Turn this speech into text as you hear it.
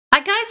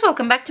Hi guys,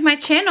 welcome back to my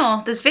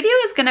channel. This video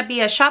is gonna be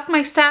a shop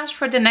my stash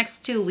for the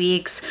next 2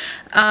 weeks.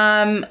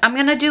 I'm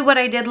gonna do what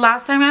I did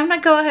last time. I'm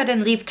gonna go ahead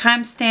and leave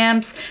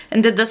timestamps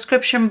in the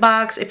description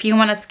box if you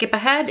want to skip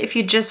ahead. If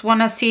you just want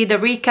to see the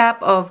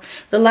recap of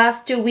the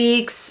last 2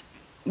 weeks,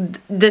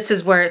 this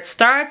is where it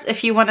starts.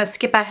 If you want to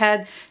skip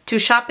ahead to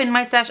shop in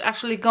my stash,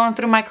 actually going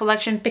through my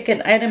collection, picking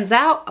items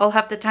out, I'll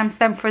have the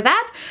timestamp for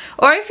that.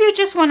 Or if you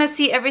just want to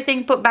see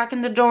everything put back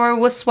in the drawer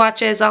with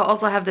swatches, I'll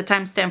also have the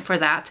timestamp for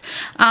that.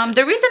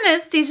 The reason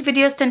is these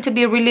videos tend to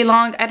be really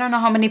long. I don't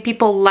know how many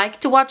people like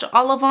to watch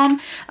all of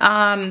them.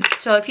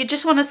 So if you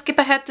just want to skip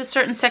ahead to a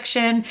certain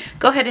section,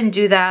 go ahead and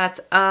do that.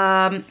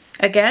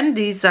 Again,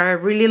 these are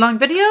really long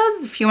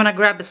videos. If you want to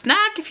grab a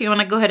snack, if you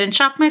want to go ahead and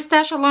shop my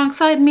stash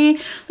alongside me,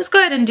 let's go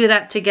ahead and do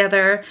that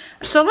together.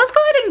 So let's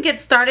go ahead and get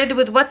started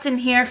with what's in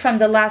here from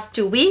the last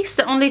 2 weeks.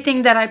 The only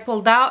thing that I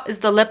pulled out is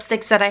the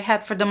lipsticks that I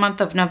had for the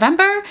month of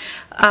November.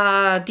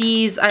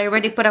 These I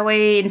already put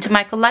away into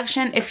my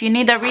collection. If you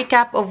need a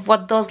recap of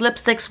what those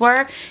lipsticks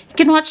were, you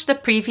can watch the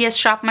previous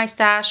Shop My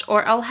Stash,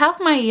 or I'll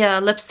have my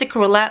lipstick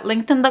roulette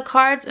linked in the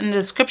cards in the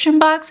description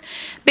box.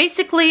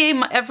 Basically,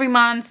 every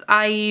month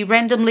I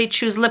randomly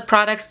choose lip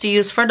products to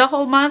use for the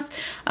whole month.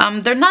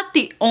 They're not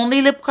the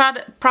only lip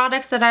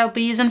products that I'll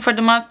be using for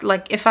the month.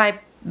 Like if I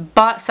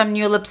bought some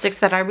new lipsticks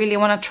that I really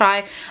want to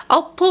try,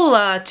 I'll pull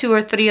 2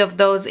 or 3 of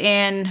those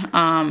in.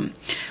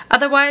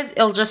 Otherwise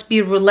it'll just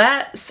be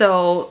roulette.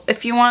 So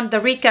if you want the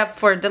recap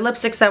for the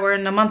lipsticks that were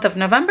in the month of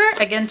November,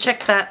 again,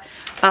 check that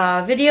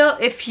video.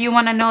 If you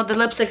want to know the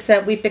lipsticks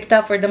that we picked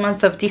up for the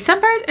month of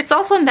December, it's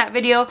also in that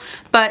video,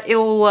 but it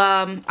will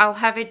I'll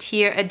have it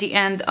here at the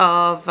end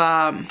of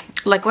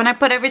like when I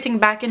put everything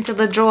back into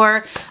the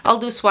drawer. I'll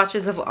do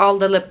swatches of all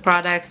the lip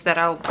products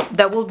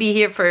that will be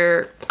here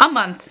for a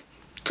month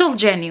till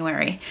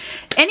January.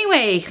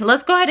 Anyway,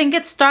 let's go ahead and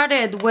get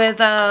started with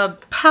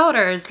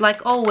powders.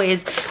 Like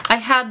always, I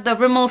had the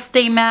Rimmel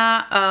Stay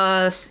Matte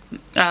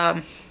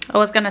I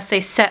was gonna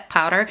say set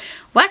powder.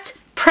 What?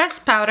 Press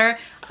powder.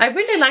 I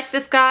really like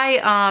this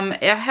guy.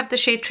 I have the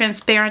shade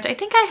Transparent. I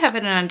think I have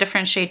it in a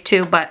different shade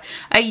too, but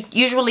I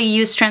usually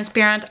use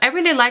Transparent. I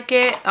really like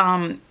it.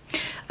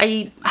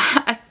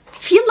 I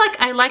feel like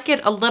I like it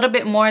a little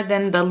bit more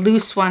than the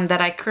loose one that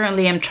I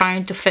currently am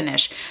trying to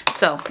finish.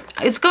 So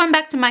it's going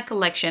back to my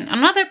collection.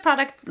 Another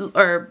product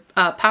or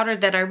powder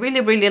that I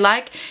really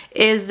like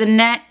is the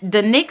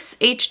NYX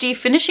HD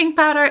finishing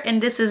powder,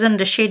 and this is in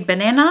the shade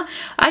Banana.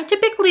 I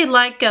typically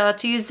like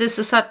to use this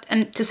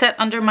to set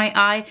under my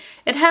eye.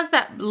 It has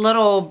that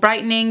little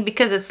brightening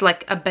because it's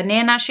like a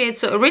banana shade,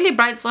 so it really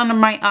brightens under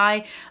my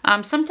eye.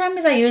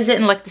 Sometimes I use it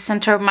in like the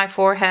center of my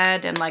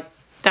forehead and like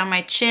down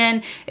my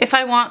chin. If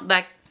I want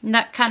like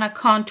that kind of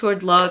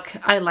contoured look,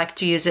 I like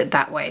to use it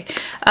that way.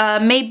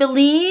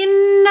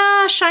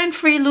 Maybelline Shine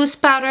Free Loose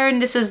Powder,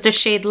 and this is the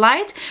shade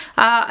Light.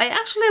 I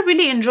actually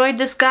really enjoyed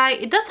this guy.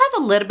 It does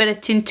have a little bit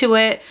of tint to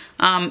it.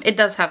 It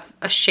does have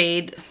a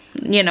shade,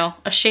 you know,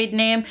 a shade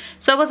name,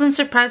 so I wasn't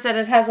surprised that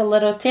it has a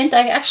little tint.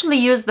 I actually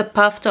used the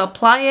puff to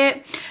apply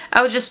it.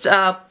 I would just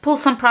pull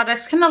some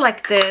products kind of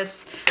like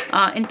this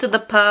into the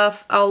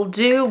puff. I'll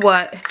do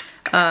what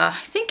I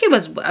think it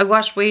was, I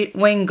watched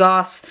Wayne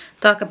Goss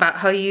talk about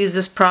how you use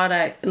this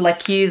product,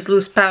 like use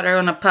loose powder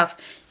on a puff.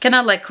 Kind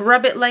of like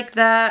rub it like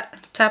that,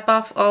 tap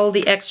off all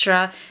the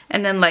extra,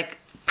 and then like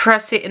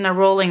press it in a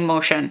rolling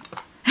motion.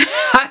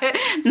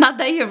 Not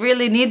that you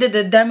really needed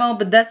a demo,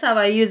 but that's how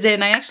I use it,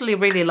 and I actually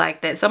really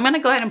liked it. So I'm gonna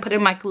go ahead and put it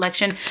in my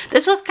collection.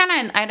 This was kind of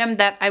an item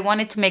that I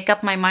wanted to make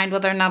up my mind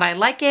whether or not I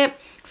like it,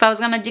 if I was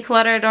gonna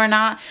declutter it or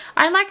not.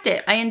 I liked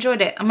it. I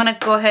enjoyed it. I'm gonna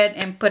go ahead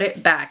and put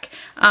it back.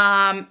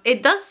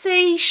 It does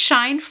say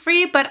shine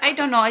free, but I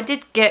don't know. I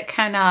did get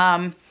kind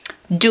of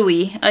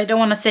dewy. I don't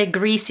want to say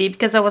greasy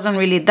because I wasn't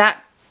really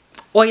that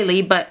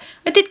oily, but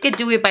I did get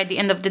dewy by the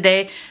end of the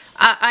day.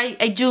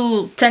 I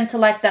do tend to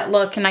like that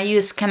look, and I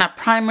use kind of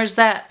primers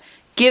that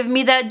give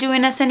me that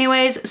dewiness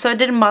anyways, so it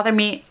didn't bother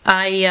me.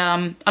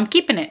 I'm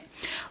keeping it.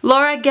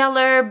 Laura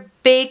Geller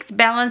Baked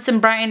Balance and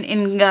Brighten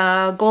in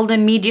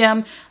Golden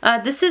Medium.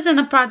 This isn't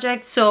a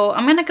project, so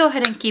I'm gonna go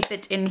ahead and keep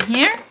it in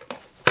here.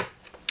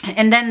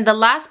 And then the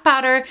last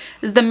powder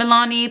is the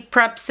Milani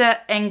Prep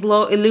Set and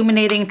Glow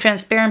Illuminating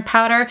Transparent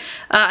Powder.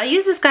 I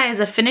use this guy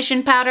as a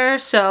finishing powder,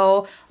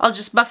 so I'll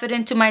just buff it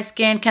into my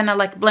skin, kind of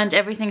like blend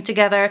everything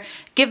together.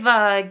 Give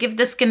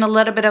the skin a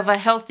little bit of a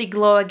healthy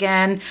glow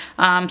again,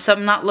 so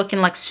I'm not looking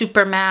like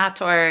super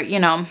matte or, you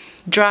know,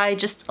 dry.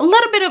 Just a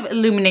little bit of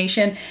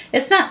illumination.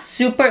 It's not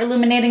super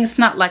illuminating. It's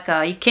not like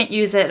you can't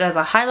use it as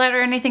a highlighter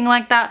or anything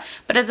like that,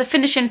 but as a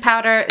finishing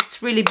powder,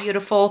 it's really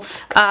beautiful.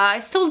 I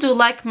still do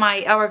like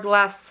my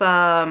Hourglass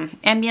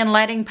ambient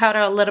lighting powder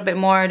a little bit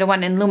more, the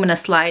one in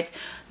Luminous Light.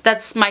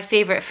 That's my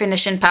favorite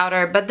finishing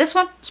powder, but this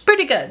one is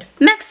pretty good.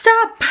 Next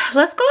up,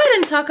 let's go ahead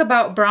and talk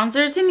about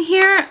bronzers in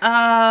here.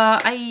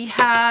 I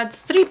had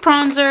 3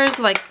 bronzers,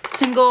 like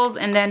singles,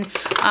 and then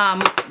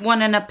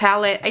one in a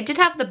palette. I did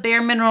have the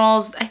Bare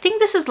Minerals. I think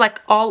this is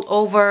like all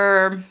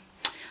over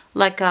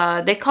like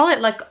they call it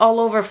like all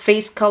over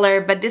face color,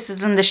 but this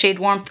is in the shade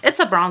Warmth. It's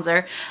a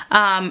bronzer.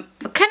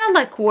 Kind of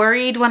like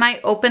worried when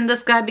I opened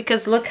this guy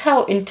because look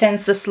how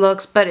intense this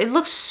looks, but it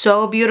looks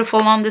so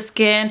beautiful on the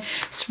skin.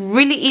 It's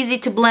really easy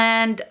to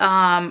blend.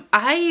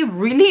 I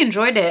really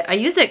enjoyed it. I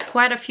used it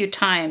quite a few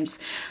times.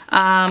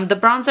 The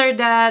bronzer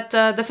that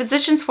the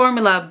Physicians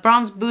Formula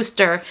Bronze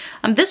Booster,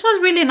 this was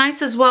really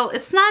nice as well.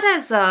 It's not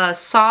as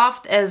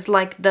soft as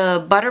like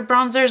the butter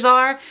bronzers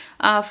are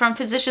from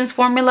Physicians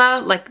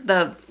Formula. Like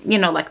the, you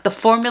know, like the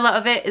formula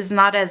of it is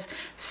not as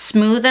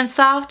smooth and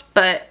soft,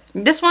 but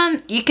this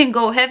one you can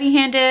go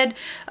heavy-handed.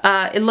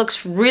 It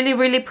looks really,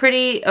 really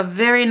pretty. A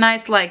very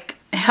nice like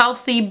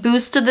healthy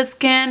boost to the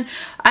skin.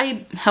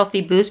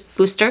 Healthy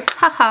booster,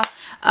 haha.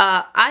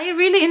 I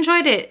really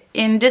enjoyed it,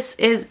 and this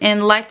is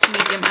in light to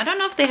medium. I don't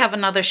know if they have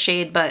another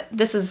shade, but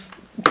this is,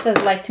 it says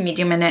light to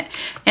medium in it,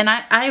 and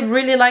I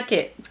really like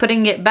it.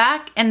 Putting it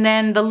back, and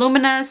then the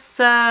Luminous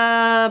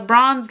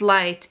Bronze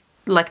Light,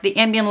 like the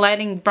ambient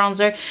lighting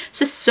bronzer.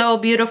 This is so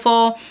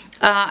beautiful.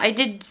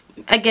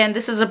 Again,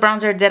 this is a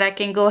bronzer that I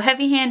can go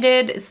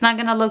heavy-handed. It's not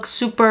gonna look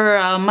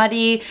super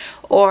muddy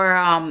or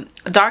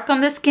dark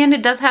on the skin.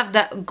 It does have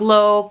that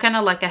glow, kind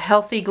of like a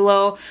healthy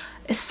glow.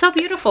 It's so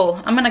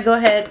beautiful. I'm gonna go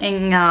ahead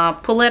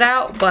and pull it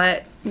out,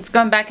 but it's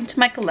going back into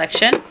my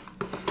collection.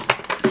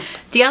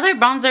 The other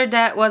bronzer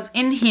that was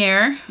in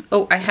here,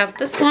 oh, I have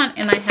this one,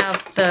 and I have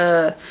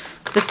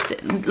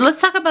let's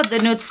talk about the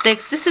nude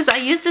sticks. I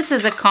use this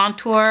as a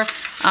contour,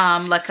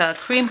 like a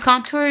cream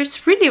contour.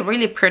 It's really,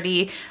 really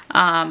pretty.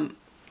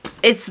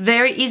 It's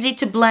very easy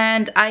to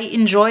blend. I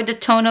enjoy the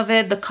tone of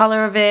it, the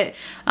color of it.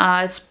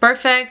 It's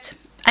perfect.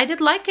 I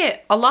did like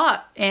it a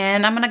lot,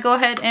 and I'm gonna go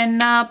ahead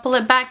and pull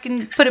it back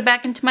and put it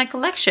back into my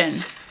collection.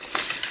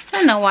 I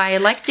don't know why I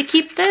like to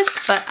keep this,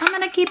 but I'm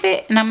gonna keep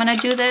it, and I'm gonna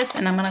do this,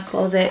 and I'm gonna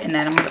close it, and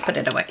then I'm gonna put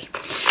it away.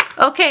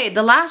 Okay,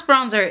 the last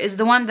bronzer is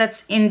the one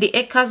that's in the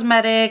IT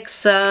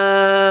Cosmetics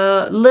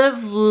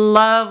Live,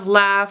 Love,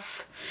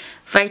 Laugh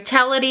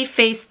Vitality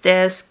Face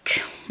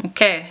Disc.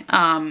 Okay,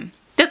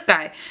 this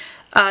guy.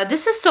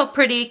 This is so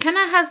pretty. Kind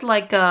of has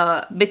like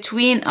a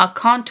between a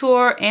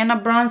contour and a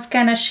bronze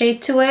kind of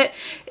shade to it.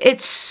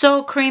 It's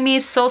so creamy,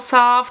 so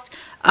soft.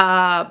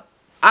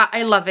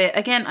 I love it.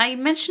 Again, I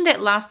mentioned it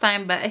last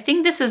time, but I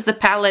think this is the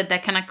palette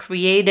that kind of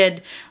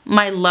created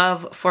my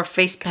love for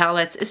face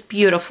palettes. It's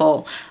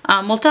beautiful.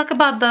 We'll talk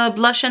about the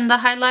blush and the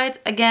highlights.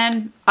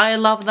 Again, I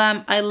love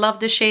them. I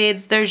love the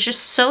shades. They're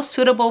just so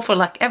suitable for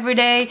like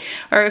everyday,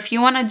 or if you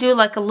want to do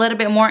like a little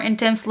bit more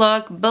intense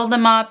look, build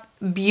them up.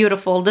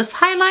 Beautiful. This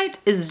highlight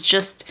is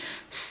just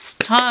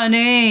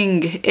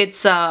stunning. It's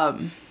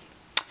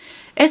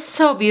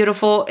so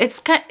beautiful.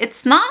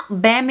 It's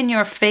not bam in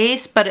your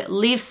face, but it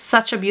leaves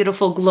such a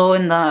beautiful glow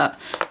in the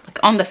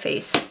on the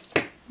face.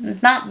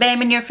 Not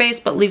bam in your face,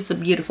 but leaves a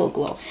beautiful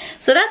glow.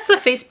 So that's the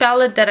face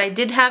palette that I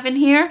did have in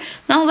here.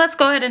 Now let's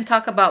go ahead and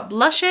talk about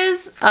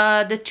blushes.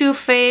 The Too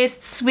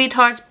Faced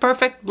Sweethearts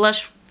Perfect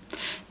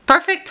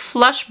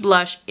Flush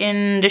Blush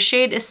in the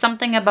shade is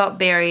Something About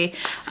Berry.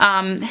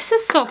 This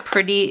is so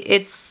pretty.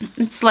 It's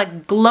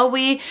like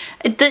glowy.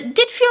 It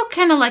did feel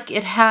kind of like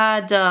it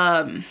had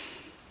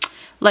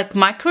like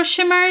micro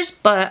shimmers,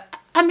 but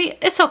I mean,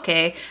 it's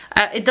okay.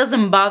 It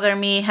doesn't bother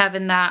me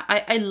having that.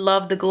 I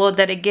love the glow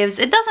that it gives.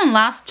 It doesn't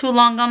last too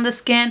long on the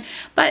skin,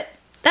 but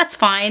that's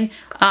fine.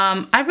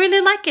 I really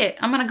like it.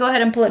 I'm gonna go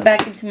ahead and pull it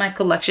back into my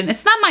collection.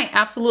 It's not my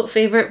absolute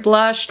favorite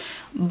blush,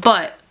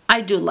 but I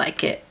do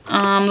like it.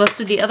 Let's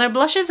do the other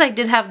blushes. I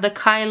did have the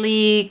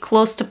Kylie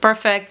Close to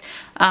Perfect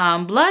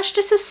blush.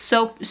 This is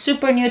so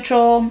super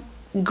neutral,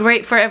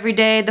 great for every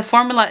day. The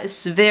formula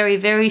is very,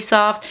 very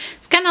soft.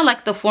 It's kind of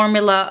like the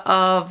formula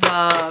of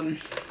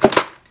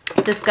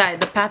this guy,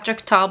 the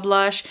Patrick Ta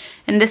blush,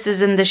 and this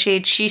is in the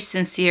shade She's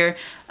Sincere.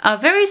 A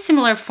very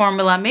similar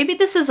formula. Maybe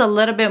this is a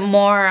little bit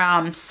more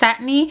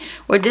satiny,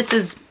 where this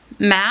is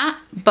matte,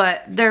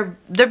 but they're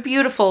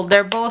beautiful.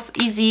 They're both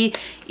easy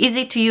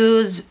to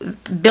use,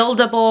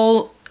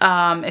 buildable.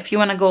 If you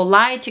want to go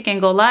light, you can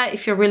go light.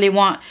 If you really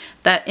want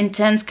that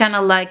intense kind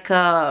of like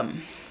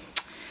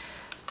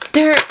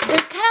they're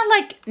kind of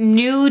like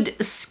nude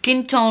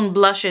skin tone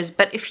blushes,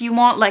 but if you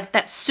want like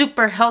that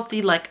super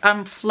healthy, like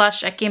I'm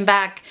flush, I came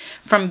back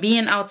from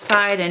being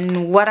outside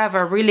and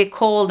whatever, really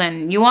cold,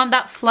 and you want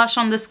that flush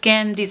on the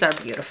skin, these are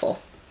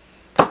beautiful.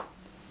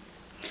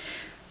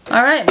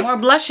 All right, more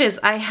blushes.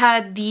 I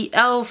had the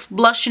e.l.f.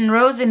 Blush in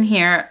Rose in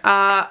here.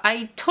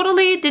 I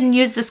totally didn't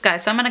use this guy,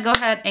 so I'm gonna go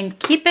ahead and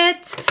keep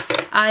it.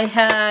 I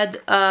had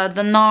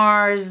the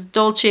NARS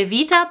Dolce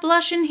Vita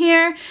blush in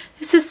here.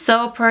 This is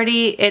so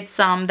pretty. It's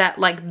that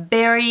like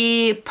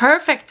berry,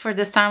 perfect for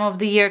this time of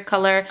the year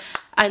color.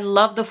 I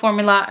love the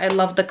formula. I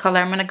love the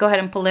color. I'm going to go ahead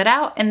and pull it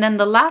out. And then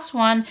the last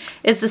one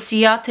is the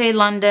Ciate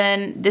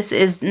London. This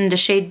is in the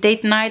shade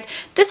Date Night.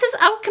 This is,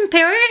 I would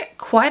compare it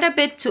quite a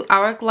bit to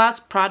Hourglass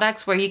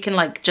products, where you can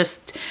like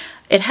just,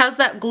 it has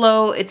that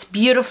glow. It's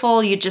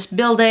beautiful. You just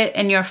build it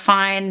and you're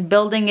fine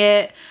building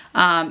it.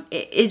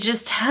 It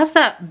just has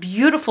that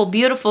beautiful,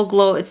 beautiful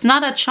glow. It's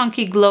not a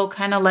chunky glow,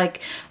 kind of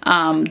like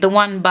the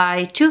one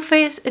by Too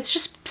Faced. It's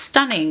just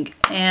stunning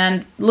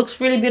and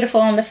looks really beautiful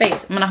on the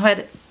face. I'm gonna go ahead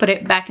and put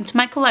it back into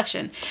my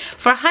collection.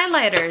 For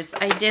highlighters,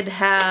 I did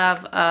have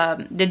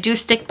the Dew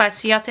Stick by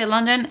Ciate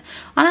London.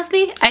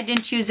 Honestly, I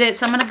didn't use it,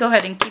 so I'm gonna go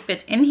ahead and keep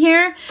it in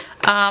here.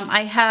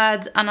 I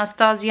had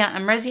Anastasia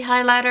Amrezy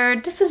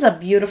highlighter. This is a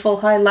beautiful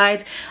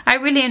highlight. I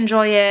really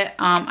enjoy it.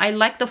 I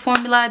like the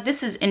formula.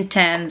 This is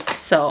intense,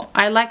 so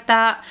I like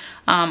that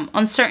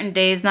on certain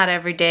days, not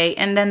every day.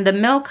 And then the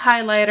Milk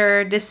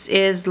highlighter, this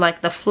is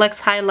like the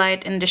Flex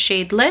highlight in the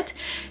shade Lit.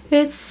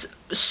 It's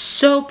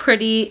so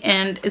pretty,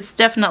 and it's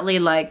definitely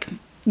like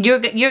you're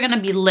gonna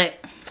be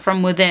lit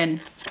from within,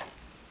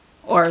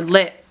 or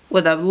lit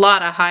with a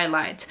lot of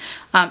highlights.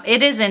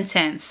 It is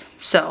intense,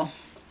 so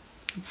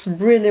it's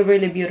really,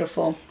 really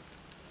beautiful.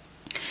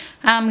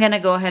 I'm gonna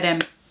go ahead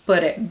and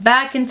put it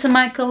back into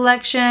my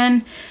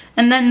collection.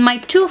 And then my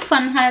two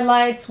fun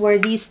highlights were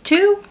these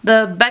two.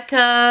 The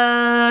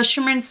Becca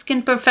Shimmer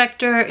Skin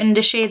Perfector in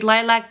the shade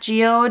Lilac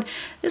Geode.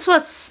 This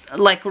was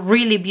like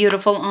really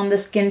beautiful on the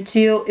skin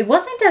too. It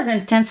wasn't as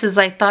intense as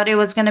I thought it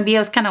was gonna be. I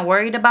was kind of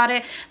worried about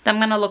it, that I'm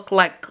gonna look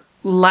like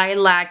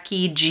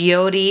lilac-y,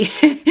 geode-y.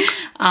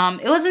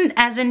 It wasn't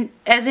as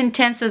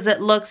intense as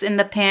it looks in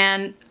the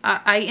pan.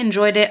 I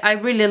enjoyed it. I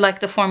really like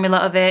the formula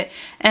of it.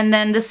 And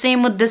then the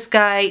same with this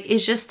guy.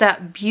 It's just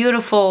that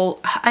beautiful.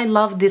 I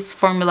love this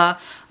formula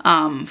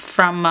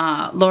from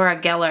Laura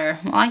Geller.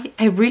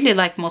 I really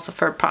like most of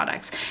her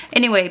products.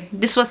 Anyway,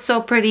 this was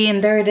so pretty,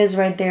 and there it is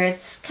right there.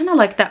 It's kind of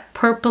like that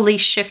purpley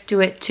shift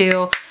to it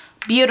too.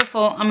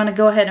 Beautiful. I'm gonna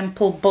go ahead and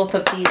pull both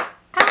of these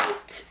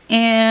out,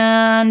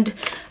 and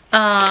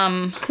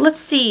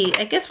let's see,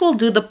 I guess we'll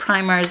do the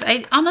primers.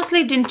 I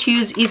honestly didn't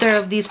use either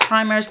of these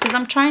primers because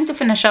I'm trying to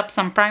finish up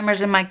some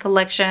primers in my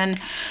collection.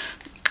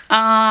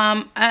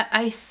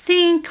 I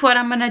think what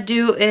I'm gonna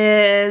do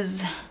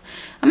is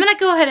I'm gonna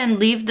go ahead and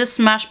leave the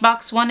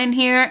Smashbox one in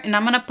here, and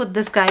I'm gonna put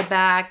this guy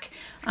back.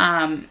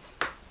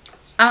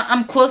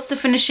 I'm close to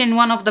finishing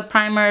one of the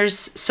primers,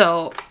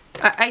 so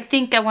I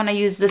think I want to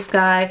use this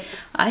guy.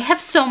 I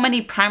have so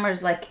many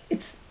primers, like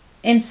it's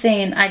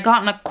insane. I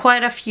gotten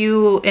quite a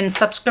few in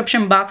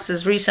subscription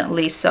boxes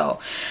recently, so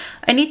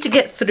I need to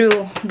get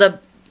through the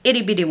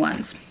itty bitty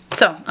ones.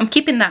 So I'm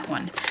keeping that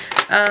one.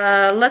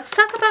 Let's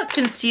talk about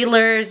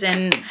concealers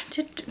and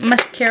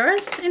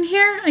mascaras in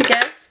here, I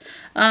guess.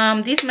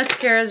 These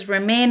mascaras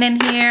remain in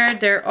here.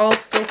 They're all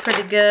still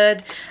pretty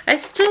good.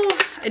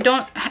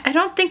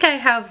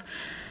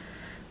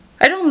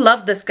 I don't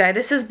love this guy.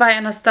 This is by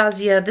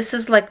Anastasia. This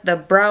is like the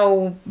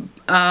brow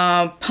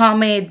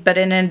pomade, but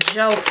in a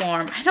gel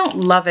form. I don't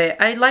love it.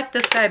 I like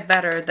this guy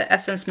better, the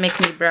Essence Make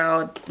Me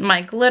Brow.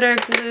 My glitter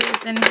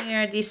glues in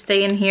here. These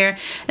stay in here.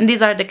 And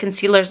these are the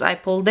concealers I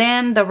pulled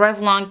in. The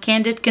Revlon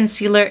Candid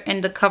Concealer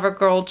and the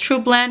CoverGirl True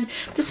Blend.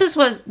 This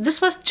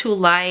was too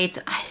light.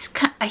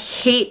 I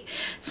hate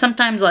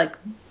sometimes like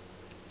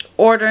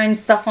ordering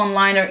stuff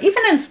online or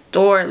even in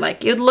store.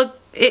 Like it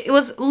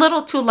was a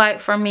little too light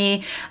for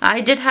me.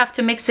 I did have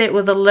to mix it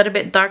with a little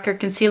bit darker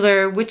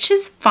concealer, which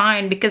is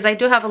fine because I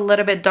do have a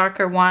little bit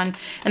darker one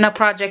in a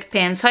project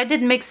pan. So I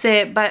did mix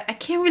it, but I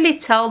can't really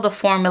tell the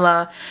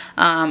formula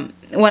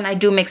when I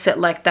do mix it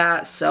like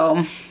that. So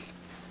I'm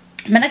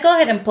gonna go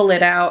ahead and pull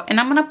it out, and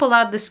I'm gonna pull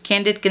out this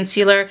Candid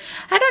Concealer.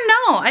 I don't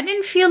know. I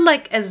didn't feel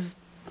like as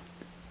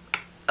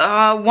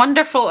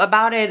wonderful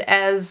about it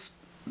as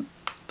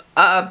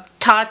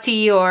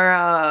Tati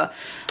or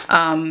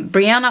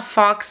Brianna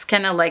Fox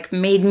kind of like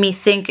made me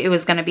think it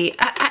was gonna be.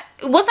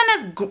 It wasn't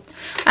as,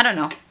 I don't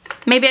know,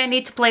 maybe I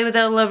need to play with it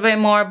a little bit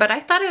more, but I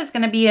thought it was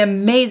gonna be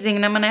amazing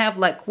and I'm gonna have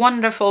like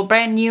wonderful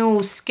brand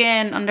new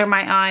skin under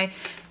my eye.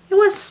 It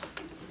was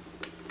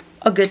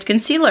a good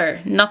concealer,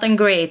 nothing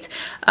great.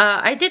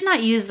 I did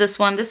not use this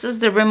one. This is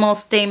the Rimmel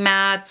Stay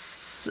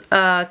Matte's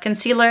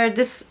concealer.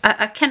 This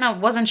I kind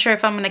of wasn't sure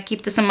if I'm gonna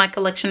keep this in my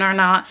collection or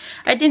not.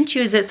 I didn't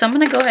use it, so I'm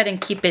gonna go ahead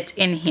and keep it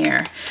in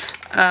here.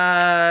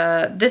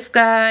 This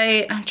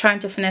guy, I'm trying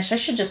to finish. I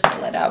should just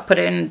pull it out, put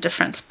it in a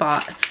different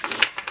spot.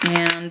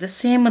 And the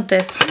same with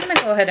this. I'm gonna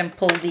go ahead and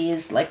pull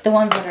these, like the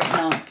ones that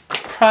are in a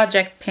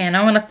project pan.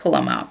 I'm gonna pull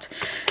them out.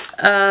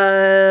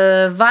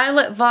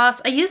 Violet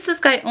Voss. I used this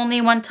guy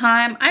only one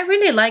time. I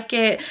really like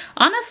it.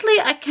 Honestly,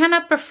 I kind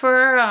of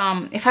prefer,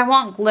 if I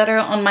want glitter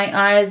on my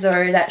eyes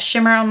or that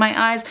shimmer on my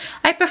eyes,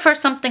 I prefer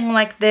something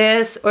like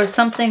this or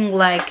something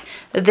like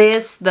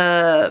this,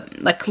 the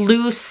like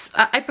loose.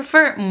 I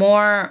prefer it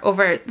more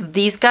over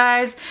these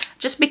guys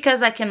just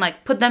because I can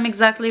like put them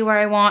exactly where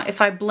I want.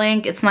 If I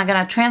blink, it's not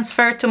gonna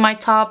transfer to my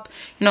top,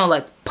 you know,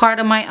 like part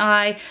of my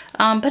eye.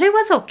 But it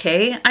was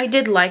okay. I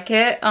did like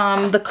it.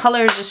 The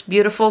color is just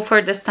beautiful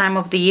for this time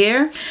of the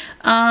year.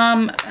 Do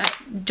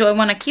I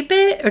want to keep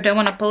it or do I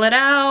want to pull it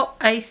out?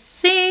 I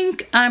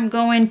think I'm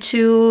going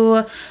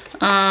to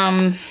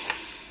I'm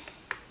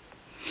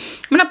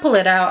gonna pull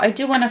it out. I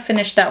do want to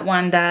finish that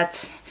one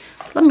that,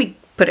 let me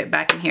put it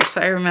back in here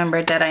so I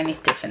remember that I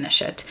need to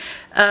finish it.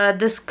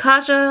 This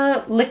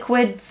Kaja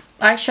liquid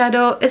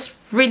eyeshadow is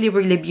really,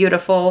 really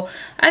beautiful.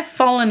 I've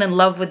fallen in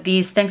love with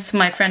these thanks to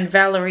my friend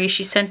Valerie.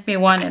 She sent me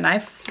one and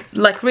I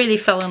like really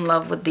fell in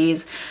love with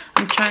these.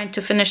 I'm trying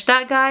to finish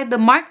that guy. The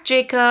Marc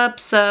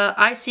Jacobs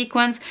eye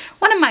sequence,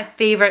 one of my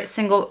favorite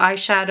single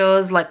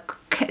eyeshadows. Like,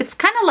 it's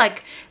kind of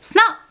like, it's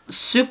not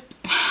super,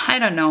 I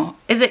don't know,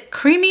 is it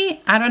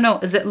creamy? I don't know.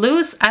 Is it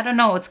loose? I don't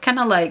know. It's kind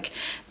of like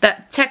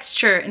that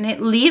texture, and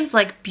it leaves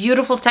like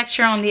beautiful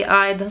texture on the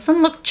eye. It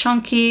doesn't look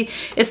chunky.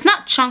 It's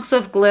not chunks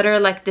of glitter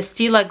like the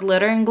Stila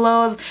Glitter and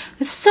Glows.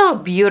 It's so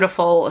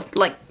beautiful.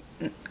 Like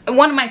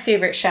one of my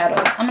favorite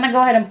shadows. I'm gonna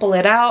go ahead and pull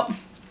it out.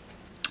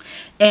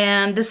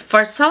 And this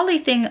Farsali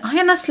thing, I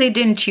honestly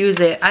didn't use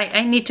it.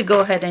 I need to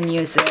go ahead and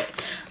use it.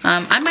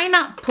 I might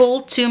not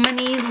pull too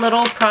many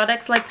little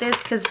products like this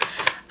because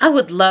I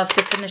would love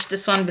to finish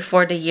this one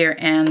before the year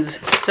ends.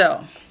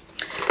 So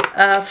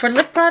for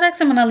lip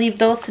products, I'm gonna leave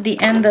those to the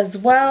end as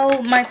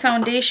well. My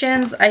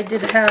foundations, I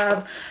did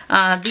have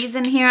these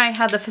in here. I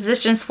had the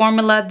Physicians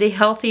Formula, the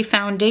Healthy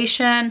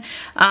Foundation.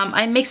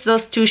 I mixed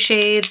those two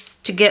shades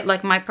to get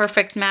like my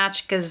perfect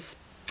match because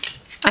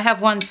I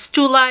have one it's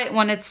too light,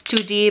 one it's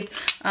too deep.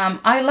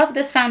 I love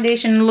this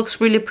foundation. It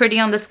looks really pretty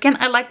on the skin.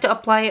 I like to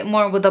apply it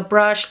more with a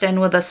brush than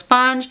with a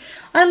sponge.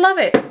 I love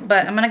it,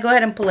 but I'm gonna go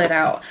ahead and pull it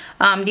out.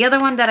 The other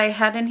one that I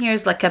had in here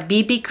is like a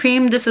BB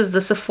cream. This is the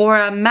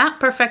Sephora Matte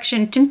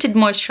Perfection Tinted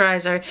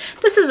Moisturizer.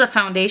 This is a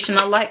foundation,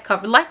 a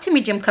light to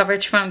medium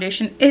coverage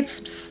foundation. It's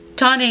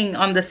stunning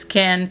on the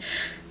skin.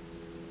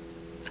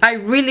 I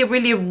really,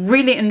 really,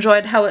 really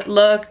enjoyed how it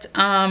looked.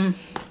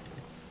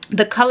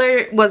 The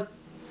color was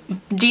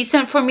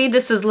decent for me.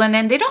 This is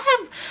Linen. They don't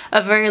have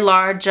a very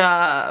large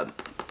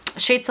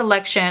shade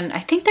selection. I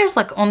think there's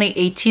like only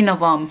 18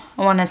 of them,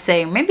 I want to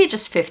say, maybe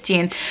just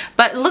 15,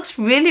 but it looks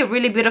really,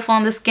 really beautiful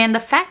on the skin. The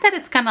fact that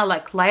it's kind of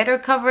like lighter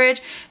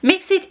coverage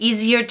makes it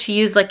easier to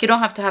use. Like you don't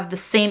have to have the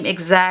same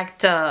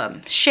exact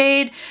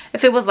shade.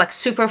 If it was like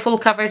super full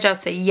coverage, I would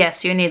say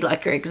yes, you need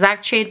like your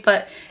exact shade,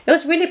 but it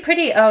was really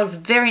pretty. I was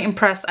very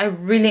impressed. I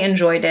really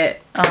enjoyed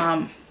it.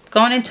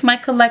 Going into my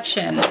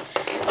collection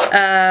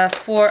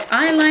for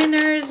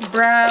eyeliners,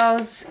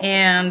 brows,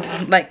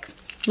 and like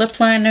lip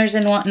liners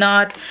and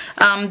whatnot.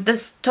 The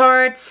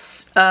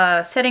Starts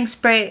setting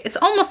spray, it's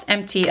almost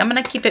empty. I'm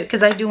gonna keep it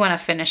because I do want to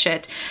finish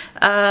it.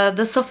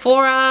 The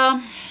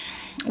Sephora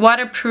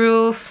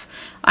waterproof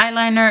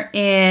eyeliner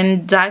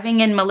in Diving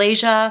in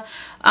Malaysia.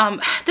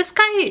 This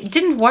guy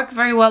didn't work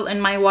very well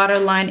in my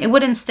waterline. It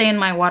wouldn't stay in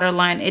my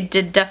waterline. It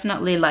did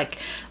definitely like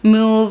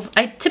move.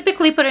 I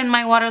typically put it in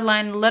my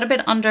waterline a little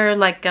bit under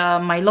like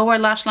my lower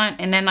lash line,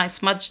 and then I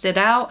smudged it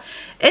out.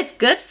 It's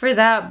good for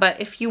that, but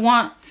if you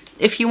want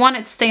it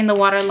to stay in the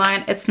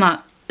waterline, it's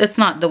not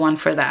the one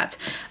for that.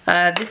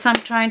 This I'm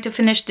trying to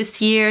finish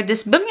this year.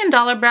 This Billion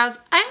Dollar Brows,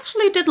 I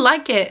actually did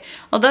like it.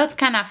 Although it's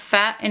kind of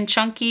fat and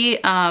chunky,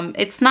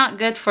 it's not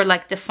good for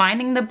like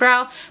defining the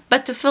brow,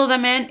 but to fill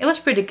them in, it was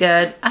pretty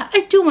good.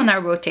 I do want to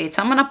rotate,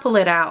 so I'm going to pull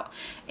it out.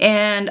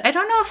 And I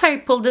don't know if I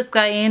pulled this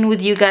guy in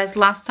with you guys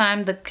last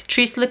time, the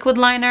Catrice liquid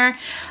liner.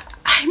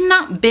 I'm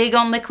not big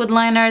on liquid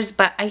liners,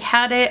 but I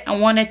had it. I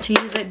wanted to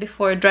use it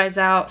before it dries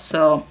out,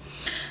 so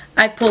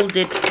I pulled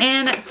it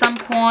in at some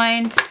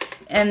point.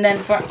 And then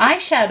for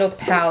eyeshadow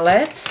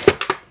palettes,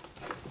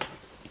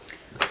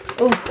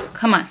 oh,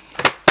 come on.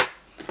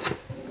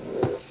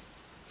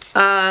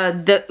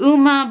 The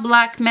Uma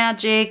Black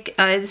Magic,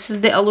 this is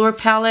the Allure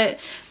palette.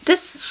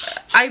 This,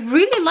 I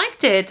really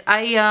liked it.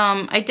 I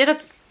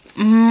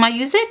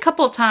used it a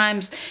couple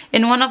times.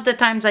 In one of the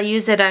times I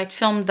used it, I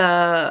filmed,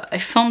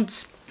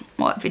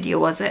 what video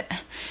was it?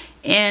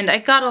 And I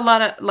got a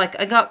lot of, like,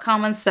 I got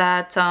comments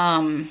that,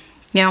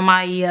 you know,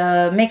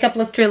 my makeup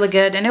looked really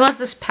good, and it was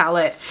this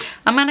palette.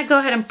 I'm gonna go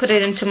ahead and put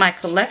it into my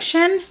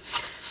collection.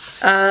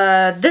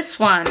 This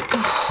one,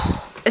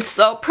 oh, it's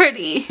so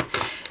pretty.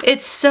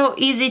 It's so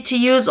easy to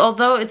use,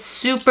 although it's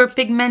super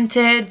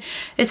pigmented.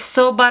 It's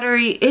so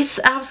buttery. It's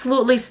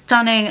absolutely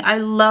stunning. I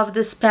love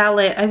this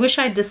palette. I wish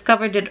I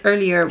discovered it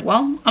earlier.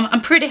 Well,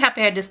 I'm pretty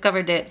happy I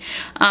discovered it.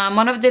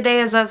 One of the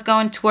days I was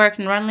going to work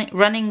and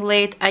running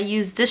late, I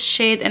used this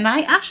shade, and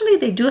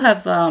they do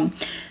have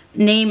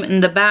name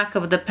in the back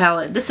of the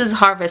palette. This is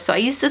Harvest, so I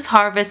used this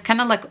Harvest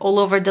kind of like all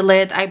over the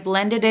lid. I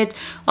blended it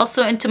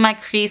also into my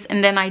crease,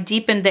 and then I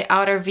deepened the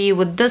outer V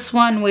with this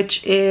one,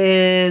 which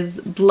is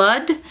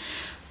Blood.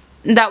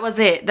 That was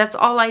it. That's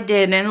all I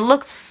did, and it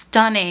looks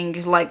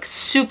stunning, like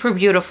super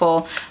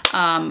beautiful.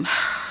 I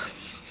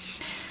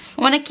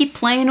want to keep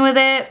playing with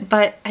it,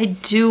 but I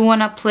do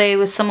want to play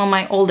with some of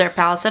my older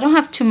palettes. I don't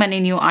have too many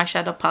new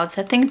eyeshadow palettes.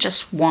 I think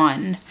just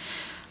one.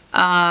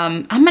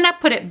 I'm gonna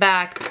put it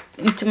back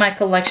into my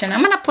collection.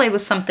 I'm gonna play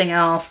with something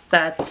else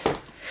that,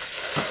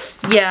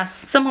 yes,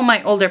 some of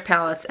my older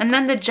palettes. And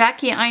then the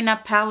Jackie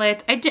Aina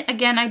palette, I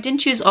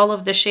didn't use all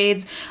of the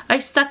shades. I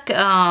stuck,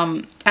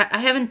 I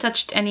haven't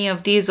touched any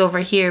of these over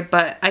here,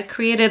 but I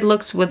created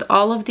looks with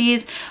all of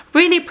these.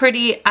 Really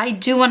pretty. I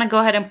do want to go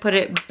ahead and put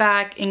it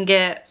back and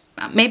get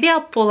maybe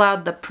I'll pull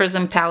out the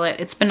Prism palette.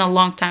 It's been a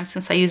long time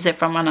since I used it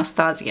from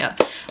Anastasia.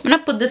 I'm gonna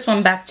put this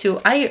one back too.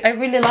 I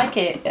really like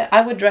it.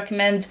 I would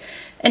recommend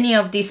any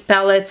of these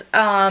palettes.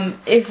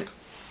 If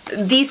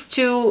these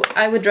two,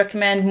 I would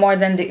recommend more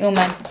than the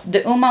Uma.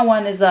 The Uma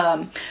one is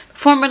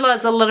formula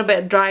is a little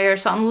bit drier,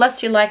 so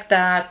unless you like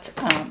that,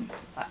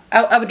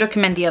 I would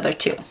recommend the other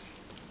two.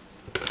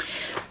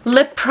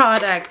 Lip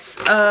products.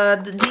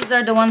 These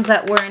are the ones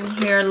that were in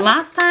here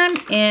last time,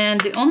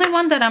 and the only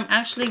one that I'm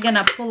actually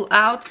gonna pull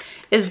out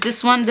is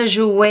this one, the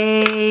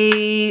Jouer.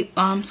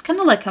 It's kind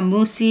of like a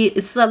moussey.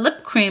 It's a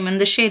lip cream, and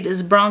the shade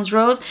is Bronze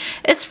Rose.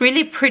 It's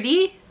really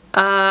pretty.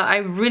 I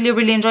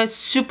really enjoy it.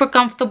 Super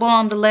comfortable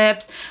on the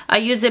lips. I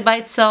use it by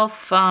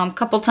itself a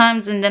couple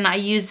times, and then I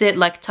use it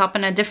like top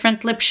in a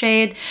different lip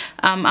shade.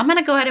 I'm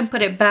gonna go ahead and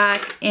put it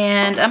back,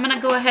 and I'm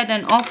gonna go ahead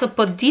and also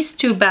put these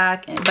two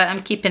back, but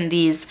I'm keeping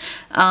these.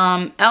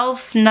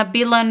 e.l.f.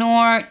 Nabila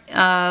Noor,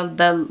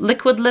 the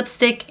liquid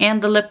lipstick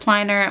and the lip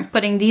liner. I'm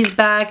putting these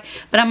back,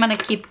 but I'm gonna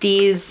keep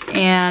these,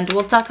 and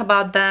we'll talk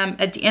about them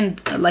at the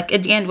end, like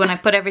at the end when I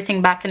put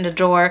everything back in the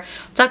drawer.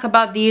 Talk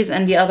about these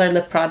and the other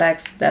lip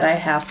products that I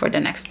have for the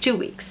next 2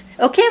 weeks.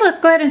 Okay, let's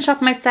go ahead and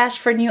shop my stash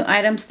for new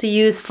items to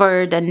use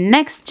for the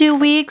next 2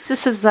 weeks.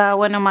 This is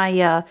one of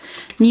my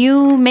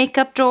new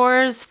makeup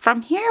drawers.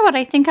 From here, what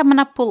I think I'm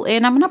gonna pull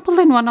in,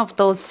 one of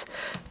those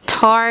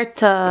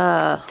Tarte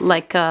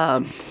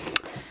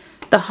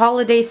the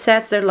holiday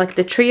sets. They're like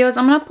the trios.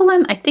 I'm gonna pull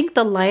in, I think,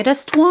 the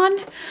lightest one.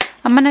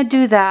 I'm gonna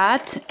do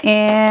that.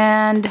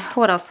 And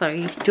what else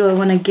do I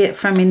want to get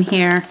from in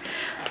here?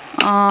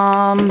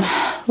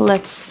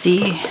 Let's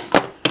see.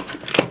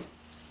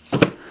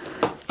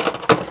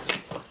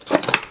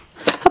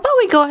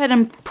 We go ahead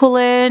and pull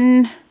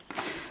in,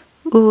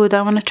 ooh, do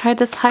I want to try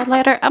this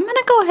highlighter? I'm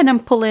gonna go ahead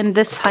and pull in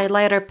this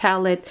highlighter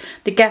palette,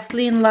 the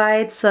Kathleen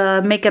Lights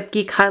Makeup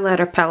Geek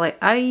highlighter palette.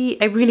 I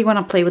really want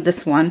to play with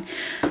this one.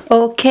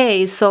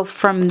 Okay, so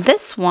from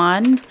this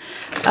one,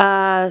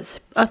 I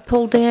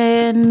pulled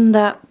in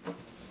that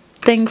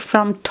thing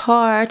from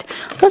Tarte.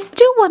 Let's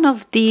do one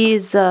of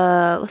these.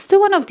 Let's do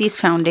one of these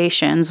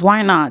foundations.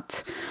 Why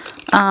not?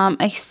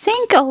 I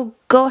think I'll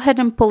go ahead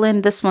and pull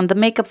in this one, the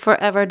Makeup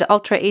Forever, the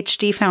Ultra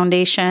HD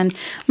foundation.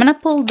 I'm gonna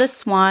pull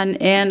this one,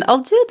 and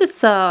I'll do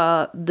this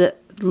the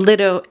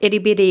little itty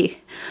bitty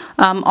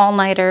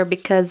all-nighter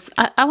because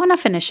I want to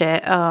finish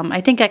it.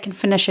 I think I can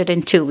finish it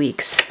in 2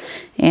 weeks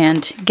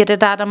and get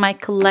it out of my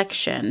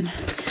collection.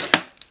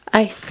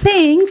 I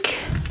think.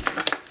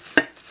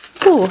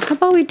 Ooh, how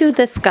about we do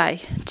this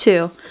guy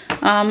too?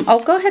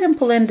 I'll go ahead and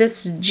pull in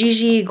this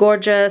Gigi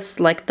Gorgeous,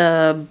 like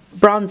the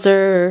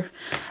bronzer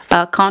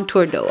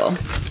contour duo.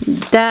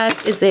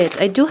 That is it.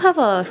 I do have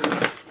a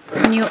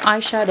new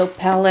eyeshadow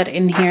palette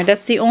in here.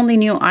 That's the only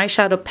new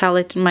eyeshadow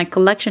palette in my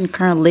collection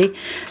currently.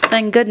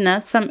 Thank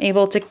goodness I'm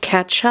able to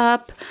catch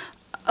up.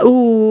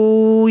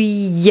 Ooh,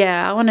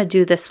 yeah, I want to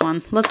do this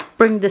one. Let's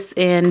bring this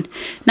in.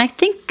 And I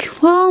think,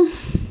 well,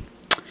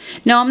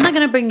 no, I'm not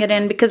going to bring it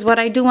in because what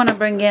I do want to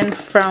bring in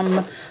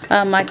from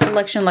my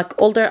collection, like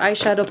older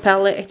eyeshadow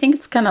palette, I think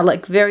it's kind of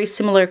like very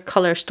similar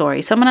color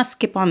story. So I'm going to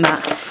skip on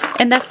that.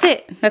 And that's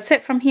it. That's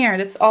it from here.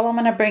 That's all I'm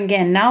going to bring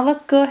in. Now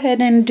let's go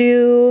ahead and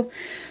do,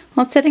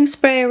 well, setting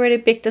spray. I already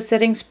picked the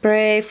setting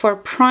spray. For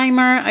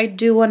primer, I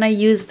do want to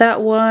use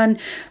that one.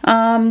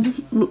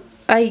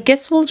 I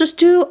guess we'll just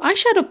do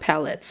eyeshadow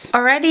palettes.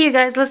 Alrighty, you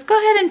guys, let's go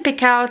ahead and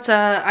pick out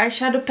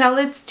eyeshadow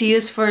palettes to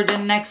use for the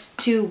next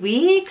 2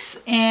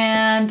 weeks.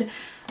 And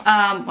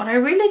what I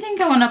really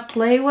think I want to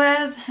play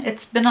with,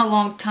 it's been a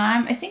long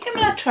time. I think I'm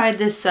going to try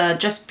this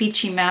Just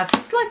Peachy Mattes.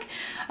 It's like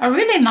a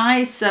really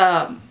nice,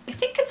 I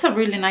think it's a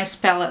really nice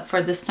palette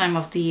for this time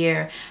of the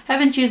year. I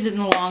haven't used it in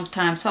a long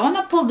time. So I want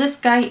to pull this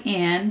guy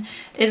in.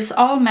 It is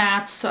all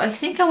mattes. So I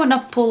think I want to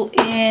pull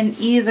in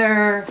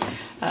either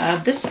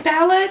this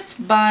palette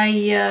by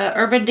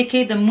Urban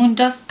Decay, the Moon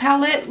Dust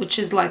palette, which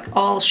is like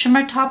all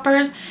shimmer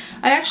toppers.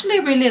 I actually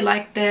really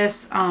like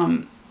this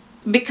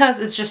because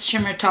it's just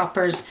shimmer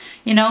toppers,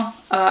 you know.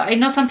 I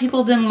know some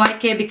people didn't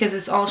like it because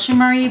it's all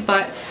shimmery,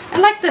 but I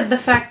like the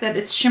fact that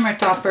it's shimmer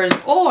toppers.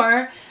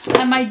 Or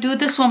I might do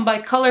this one by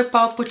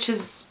ColourPop, which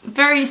is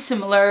very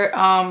similar,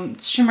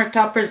 shimmer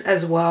toppers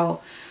as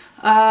well.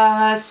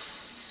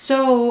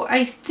 So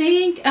I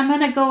think I'm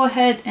gonna go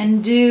ahead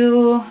and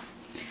do,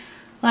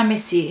 let me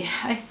see,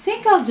 I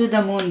think I'll do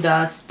the Moon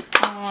Dust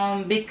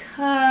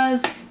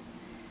because,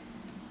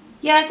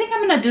 yeah, I think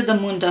I'm gonna do the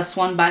Moon Dust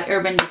one by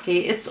Urban Decay.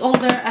 It's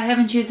older, I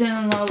haven't used it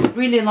in a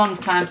really long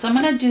time, so I'm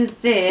gonna do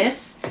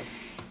this.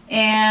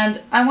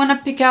 And I want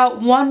to pick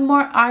out one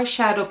more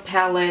eyeshadow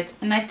palette,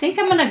 and I think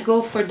I'm gonna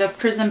go for the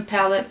Prism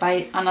palette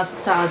by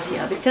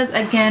Anastasia because,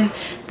 again,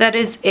 that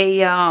is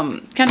a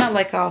kind of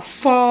like a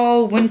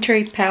fall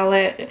wintry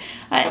palette,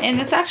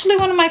 and it's actually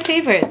one of my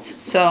favorites.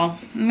 So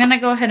I'm gonna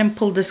go ahead and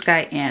pull this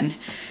guy in.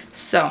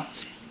 So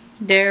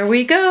there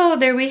we go,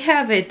 there we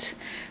have it.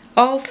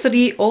 All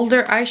 3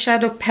 older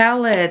eyeshadow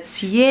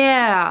palettes.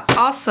 Yeah,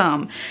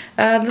 awesome.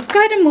 Let's go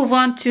ahead and move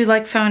on to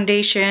like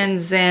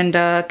foundations and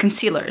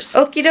concealers.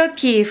 Okie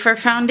dokie, for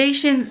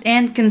foundations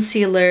and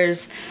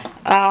concealers,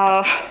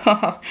 I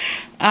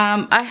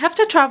have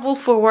to travel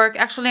for work.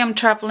 Actually, I'm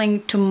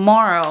traveling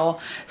tomorrow.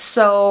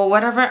 So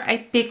whatever I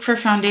pick for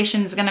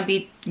foundation is gonna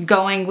be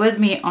going with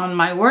me on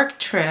my work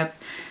trip.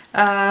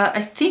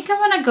 I think I'm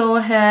gonna go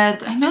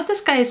ahead. I know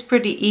this guy is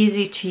pretty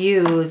easy to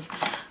use.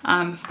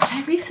 But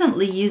I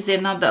recently used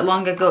it not that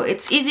long ago.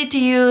 It's easy to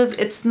use.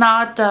 It's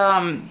not,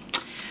 I'm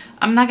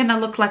not gonna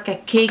look like a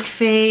cake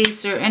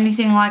face or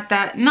anything like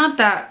that. Not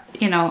that,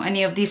 you know,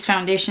 any of these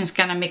foundations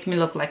kind of make me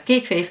look like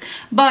cake face,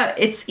 but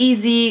it's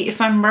easy. If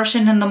I'm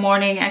rushing in the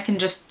morning, I can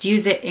just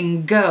use it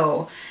and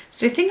go.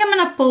 So I think I'm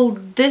gonna pull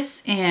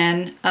this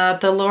in,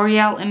 the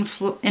L'Oreal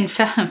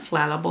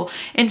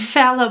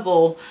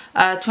Infallible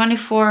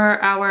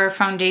 24-hour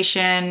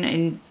foundation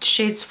in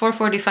shades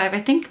 445. I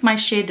think my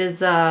shade is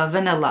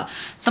vanilla.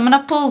 So I'm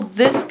gonna pull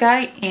this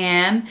guy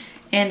in.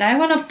 And I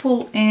want to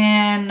pull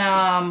in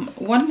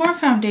one more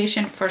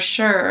foundation for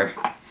sure.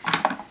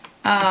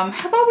 How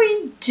about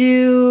we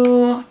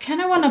do,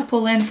 kind of want to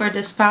pull in for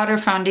this powder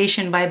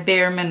foundation by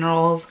Bare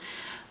Minerals.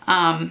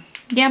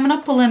 Yeah, I'm going to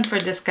pull in for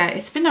this guy.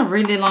 It's been a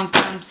really long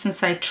time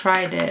since I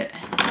tried it.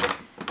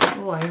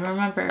 Oh, I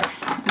remember.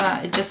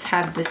 I just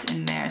had this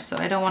in there, so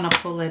I don't want to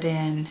pull it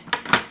in.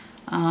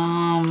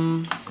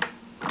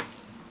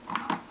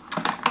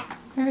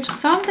 There's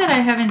some that I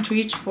haven't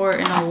reached for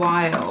in a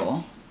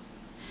while.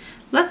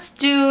 Let's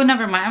do,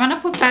 never mind. I'm going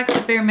to put back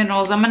the Bare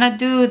Minerals. I'm going to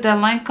do the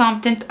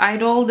Lancome Tint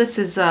Idol. This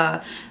is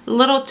a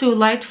little too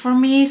light for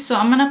me. So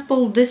I'm going to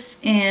pull this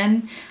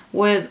in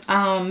with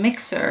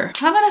mixer.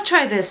 I'm going to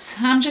try this.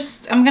 I'm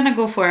going to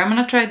go for it. I'm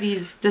going to try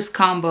this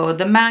combo.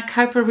 The MAC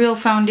Hyper Real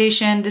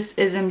Foundation. This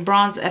is in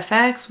Bronze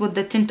FX with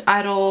the Tint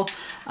Idol.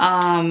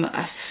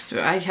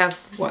 I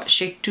have, what,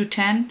 shade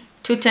 210?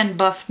 210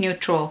 Buff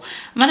Neutral.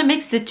 I'm gonna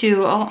mix the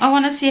two. I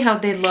want to see how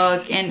they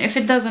look, and if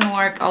it doesn't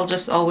work, I'll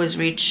just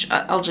reach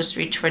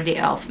for the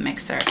e.l.f.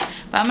 mixer.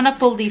 But I'm gonna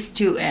pull these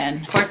two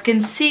in. For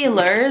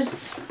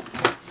concealers,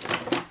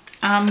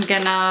 I'm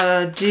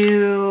gonna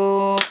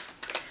do,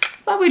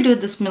 well, we do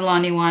this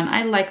Milani one.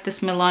 I like this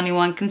Milani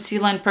one,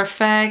 Conceal and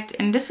Perfect,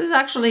 and this is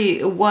actually,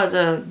 it was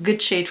a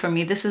good shade for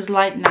me. This is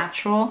Light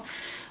Natural.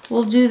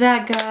 We'll do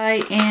that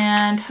guy,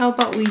 and how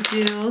about we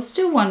do, let's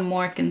do one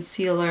more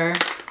concealer.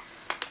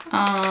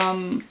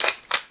 Oh,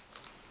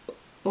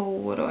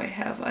 what do I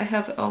have? I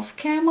have e.l.f.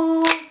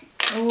 Camo.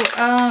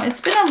 Oh, it's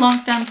been a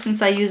long time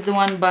since I used the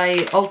one by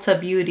Ulta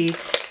Beauty.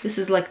 This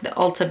is like the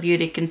Ulta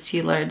Beauty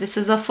concealer. This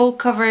is a full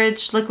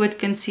coverage liquid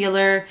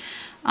concealer.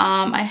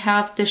 I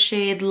have the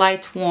shade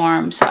Light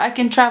Warm, so I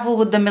can travel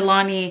with the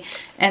Milani,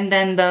 and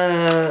then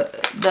the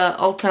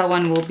Ulta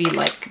one will be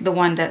like the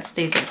one that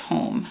stays at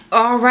home.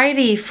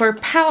 Alrighty, for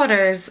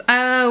powders,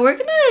 we're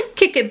gonna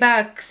kick it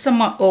back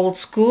somewhat old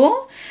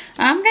school.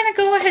 I'm gonna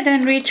go ahead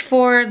and reach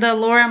for the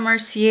Laura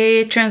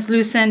Mercier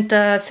translucent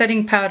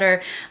setting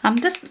powder.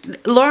 This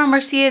Laura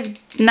Mercier is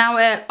now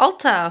at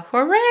Ulta.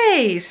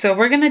 Hooray! So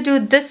we're gonna do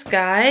this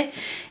guy,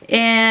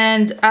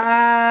 and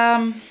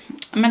I'm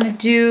gonna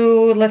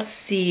do, let's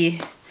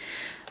see,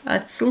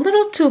 it's a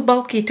little too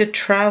bulky to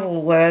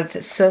travel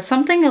with, so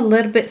something a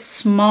little bit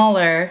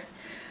smaller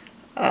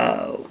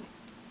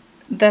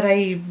that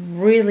I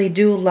really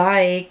do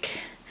like.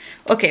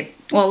 Okay,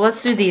 well,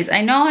 let's do these.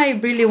 I know I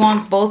really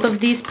want both of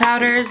these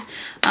powders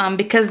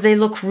because they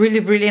look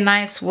really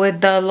nice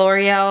with the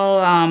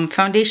L'Oreal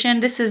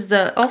foundation. This is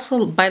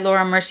also by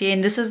Laura Mercier,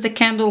 and this is the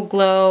Candle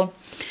Glow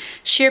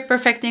Sheer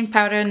Perfecting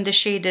Powder, and the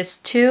shade is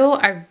 2.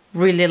 I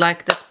really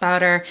like this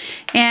powder,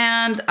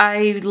 and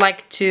I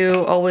like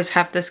to always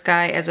have this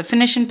guy as a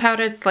finishing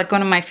powder. It's like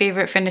one of my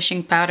favorite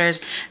finishing powders,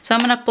 so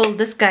I'm gonna pull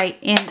this guy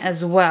in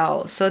as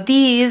well. So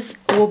these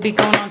will be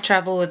going on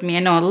travel with me.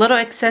 I know, a little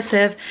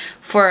excessive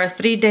for a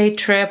 3-day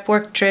trip,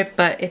 work trip,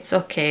 but it's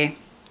okay.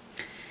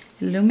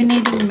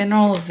 Illuminating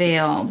Mineral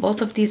Veil.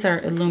 Both of these are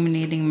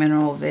Illuminating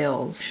Mineral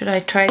Veils. Should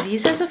I try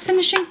these as a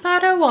finishing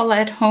powder while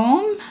at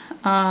home?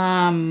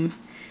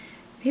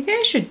 Maybe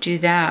I should do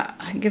that.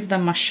 Give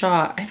them a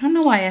shot. I don't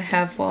know why I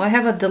have, well, I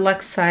have a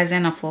deluxe size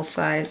and a full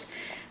size.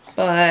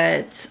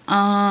 But,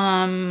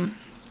 okay,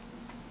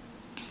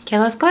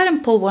 let's go ahead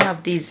and pull one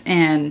of these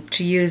in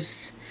to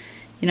use,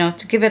 you know,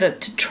 to give it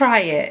to try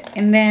it.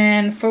 And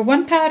then for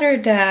one powder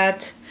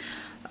that,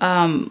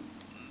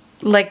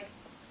 like,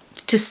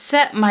 to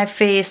set my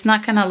face,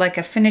 not kind of like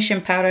a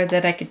finishing powder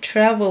that I could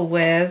travel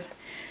with.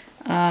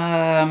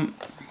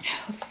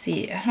 Let's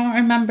see, I don't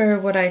remember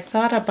what I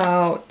thought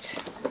about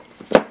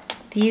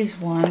these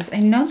ones. I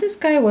know this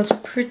guy was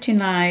pretty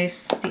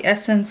nice. The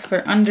Essence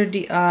for under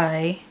the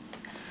eye.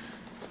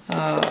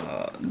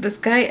 This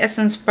guy,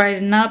 Essence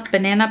Brighten Up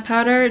Banana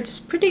Powder.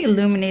 It's pretty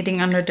illuminating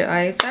under the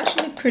eye. It's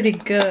actually pretty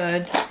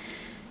good.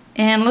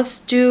 And let's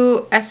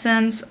do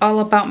Essence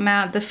All About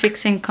Matte, the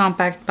Fixing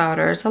Compact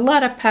Powders. A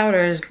lot of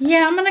powders.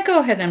 Yeah, I'm gonna go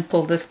ahead and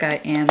pull this guy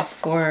in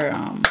for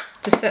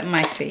to set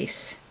my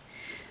face.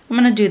 I'm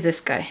gonna do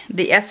this guy,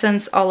 the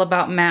Essence All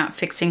About Matte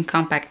Fixing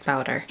Compact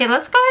Powder. Okay,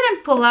 let's go ahead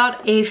and pull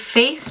out a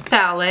face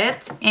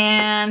palette,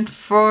 and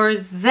for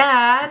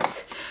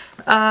that,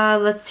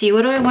 let's see,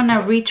 what do I want to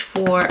reach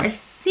for? I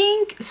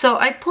think, so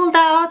I pulled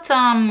out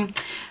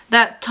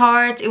that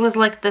Tarte, it was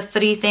like the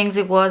three things.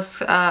 It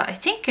was, I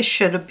think it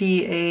should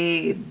be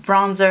a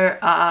bronzer,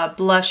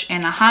 blush,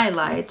 and a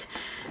highlight.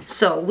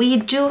 So we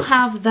do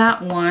have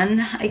that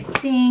one, I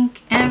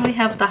think, and we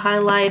have the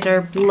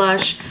highlighter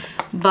blush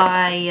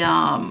by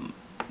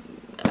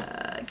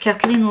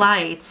Kathleen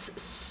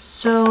Lights.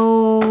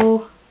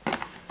 So I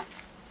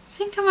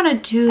think I'm gonna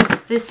do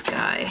this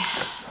guy.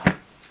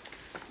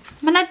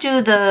 I'm gonna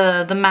do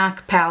the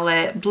MAC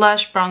palette,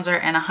 blush, bronzer,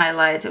 and a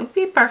highlight. It would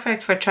be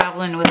perfect for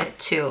traveling with it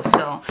too.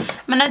 So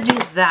I'm gonna do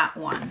that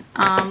one.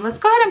 Let's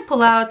go ahead and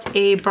pull out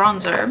a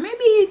bronzer,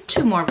 maybe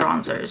 2 more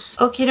bronzers.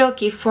 Okie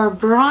dokie, for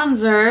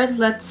bronzer,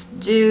 let's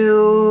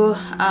do,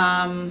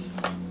 I'm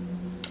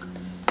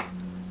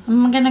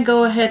gonna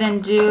go ahead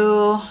and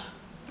do,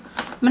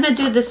 I'm gonna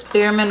do this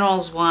Bare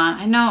Minerals one.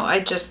 I know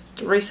I just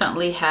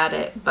recently had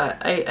it,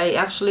 but I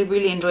actually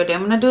really enjoyed it.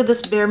 I'm gonna do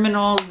this Bare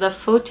Minerals, the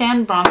Faux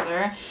Tan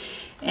bronzer.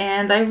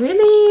 And I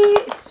really,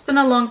 it's been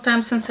a long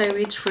time since I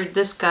reached for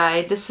this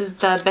guy. This is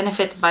the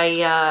Benefit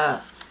by,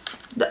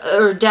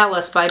 or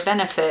Dallas by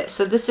Benefit.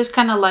 So this is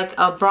kind of like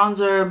a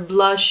bronzer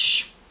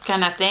blush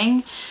kind of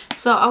thing.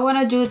 So I want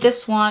to do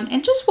this one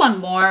and just one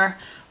more.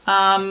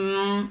 How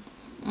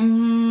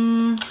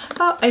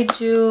about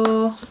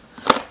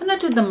I'm gonna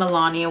do the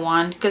Milani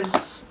one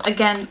because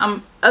again,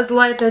 I'm as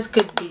light as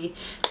could be.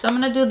 So I'm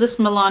gonna do this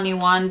Milani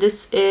one.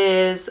 This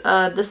is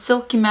the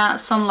Silky Matte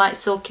Sunlight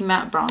Silky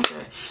Matte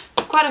bronzer.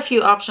 It's quite a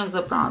few options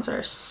of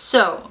bronzer.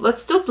 So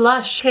let's do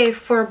blush. Okay,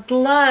 for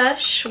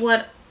blush,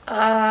 what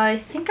I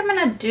think I'm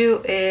gonna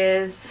do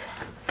is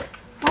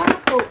I want to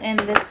pull in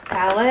this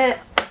palette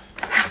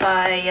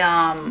by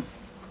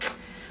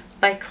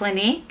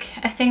Clinique.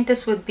 I think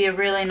this would be a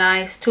really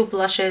nice 2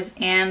 blushes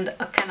and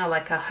a kind of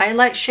like a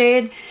highlight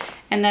shade.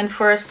 And then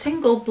for a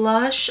single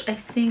blush, I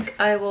think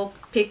I will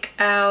pick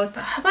out,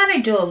 how about I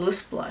do a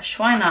loose blush?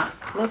 Why not?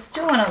 Let's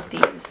do one of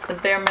these, the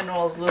Bare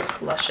Minerals loose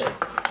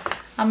blushes.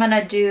 I'm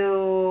gonna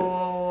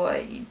do,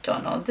 I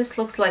don't know, this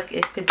looks like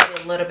it could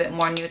be a little bit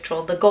more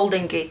neutral, the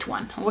Golden Gate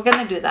one. We're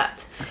gonna do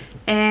that.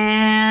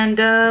 And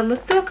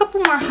let's do a couple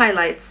more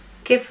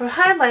highlights. Okay, for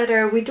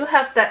highlighter, we do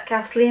have that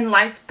Kathleen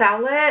Light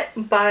palette,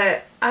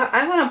 but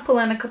I want to pull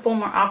in a couple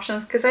more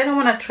options because I don't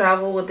want to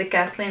travel with the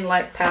Kathleen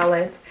Light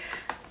palette.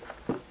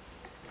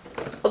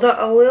 Although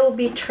I will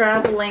be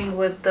traveling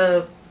with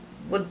the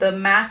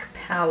MAC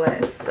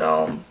palette,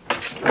 so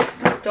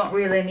don't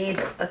really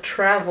need a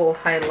travel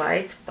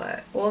highlight,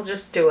 but we'll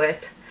just do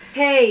it.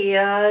 Okay,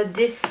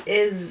 this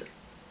is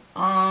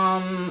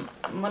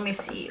let me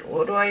see,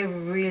 what do I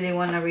really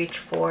want to reach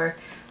for?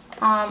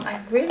 I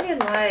really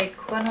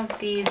like one of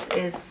these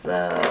is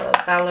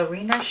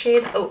Ballerina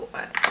shade. Oh,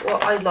 well,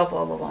 I love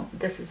all of them.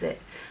 This is it.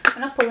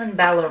 I'm gonna pull in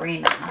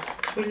Ballerina.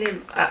 It's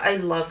really, I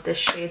love this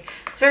shade.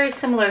 It's very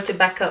similar to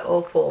Becca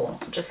Opal,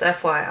 just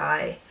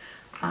FYI.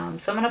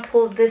 So I'm gonna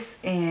pull this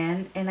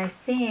in, and I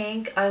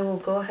think I will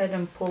go ahead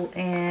and pull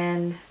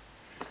in,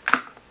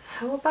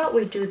 how about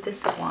we do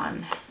this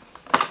one,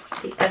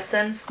 the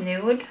Essence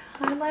Nude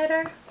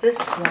highlighter,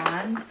 this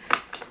one,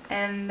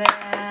 and then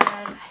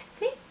I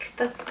think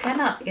that's kind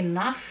of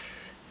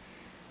enough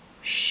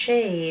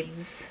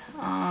shades.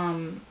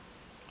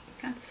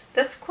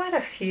 That's quite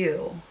a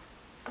few,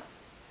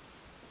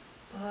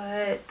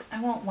 but I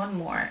want one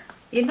more.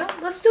 You know,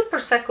 let's do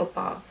Prosecco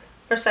Pop.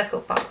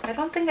 Prosecco Pop. I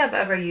don't think I've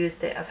ever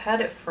used it. I've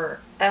had it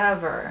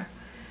forever.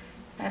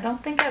 I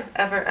don't think I've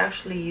ever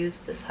actually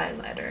used this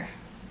highlighter.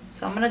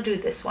 So I'm gonna do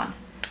this one.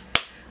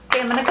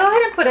 Okay, I'm gonna go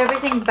ahead and put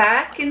everything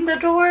back in the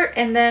drawer,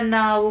 and then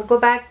we'll go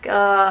back.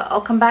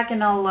 I'll come back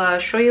and I'll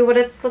show you what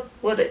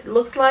it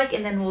looks like,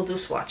 and then we'll do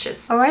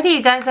swatches. Alrighty,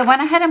 you guys, I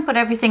went ahead and put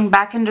everything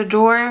back in the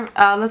drawer.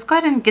 Let's go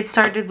ahead and get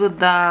started with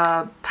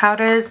the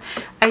powders.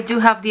 I do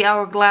have the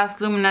Hourglass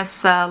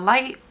Luminous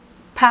Light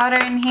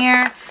powder in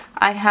here.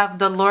 I have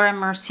the Laura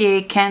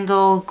Mercier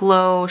Candle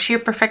Glow Sheer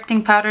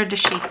Perfecting Powder, the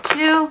shade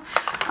 2.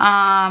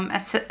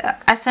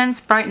 Essence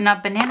Brighten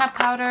Up Banana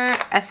Powder.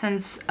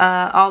 Essence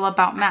All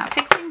About Matte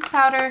Fixing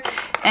Powder.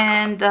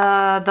 And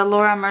the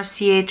Laura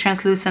Mercier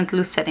Translucent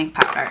Loose Setting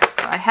Powder.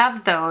 So I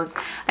have those.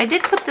 I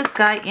did put this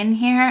guy in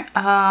here.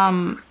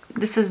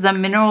 This is the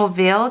Mineral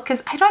Veil,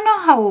 because I don't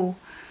know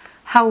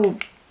how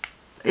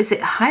is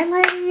it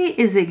highlighty?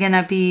 Is it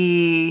gonna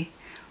be,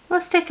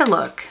 let's take a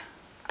look.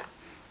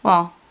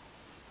 Well,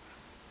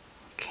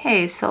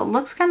 okay, so it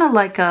looks kind of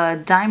like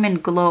a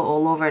diamond glow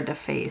all over the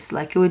face,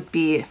 like it would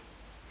be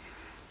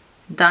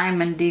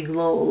diamondy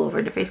glow all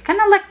over the face, kind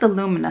of like the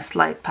Luminous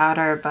Light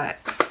powder. But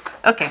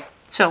okay,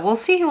 so we'll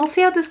see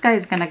how this guy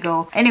is gonna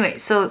go. Anyway,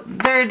 so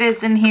there it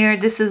is in here.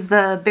 This is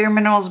the Bare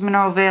Minerals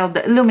Mineral Veil,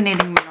 the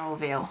Illuminating Mineral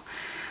Veil.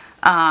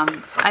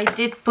 I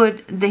did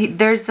put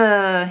here's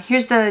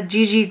the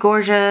Gigi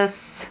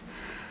Gorgeous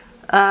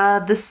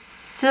the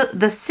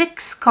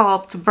Six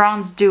Sculpt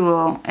Bronze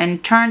Duo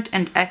and Turnt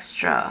and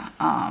Extra.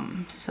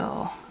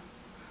 So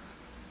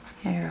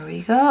here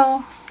we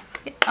go.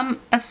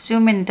 I'm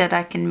assuming that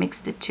I can mix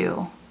the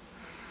two.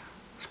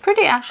 It's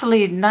pretty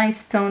actually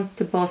nice tones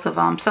to both of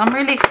them. So I'm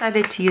really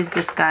excited to use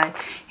this guy.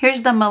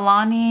 Here's the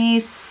Milani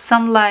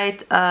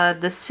Sunlight,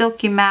 the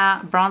Silky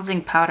Matte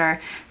Bronzing Powder.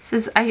 This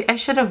is, I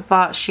should have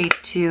bought shade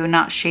 2,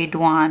 not shade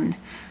 1.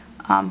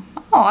 Oh,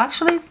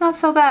 actually it's not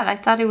so bad. I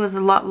thought it was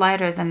a lot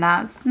lighter than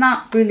that. It's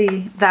not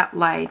really that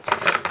light.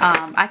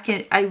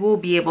 I will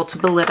be able to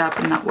build it up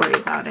and not worry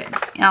about it.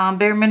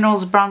 Bare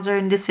Minerals bronzer,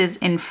 and this is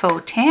in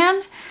Faux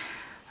Tan.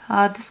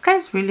 This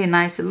guy's really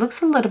nice. It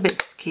looks a little bit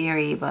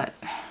scary, but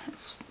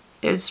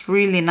it's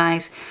really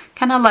nice.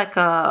 Kind of like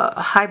a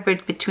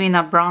hybrid between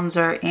a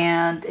bronzer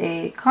and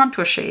a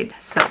contour shade.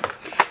 So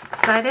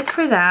excited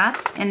for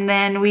that. And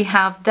then we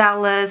have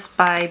Dallas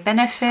by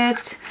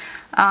Benefit.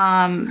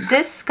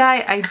 This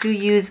guy I do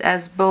use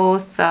as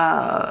both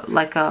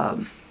like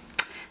a,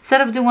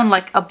 instead of doing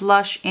like a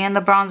blush and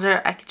the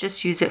bronzer, I could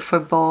just use it for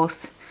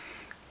both.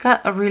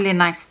 Got a really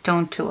nice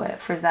tone to it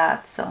for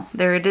that. So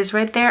there it is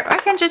right there. I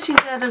can just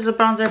use that as a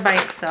bronzer by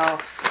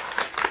itself.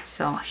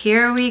 So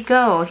here we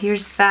go.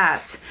 Here's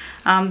that.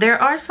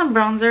 There are some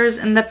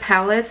bronzers in the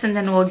palettes, and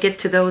then we'll get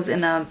to those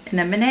in a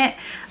minute.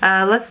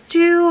 Let's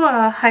do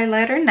a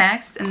highlighter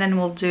next, and then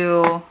we'll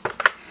do,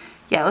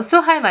 yeah, let's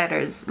do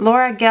highlighters.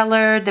 Laura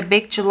Geller, the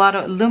Baked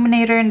Gelato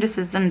Illuminator, and this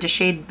is in the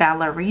shade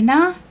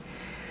Ballerina.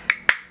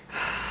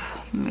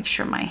 Make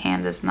sure my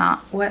hand is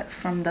not wet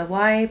from the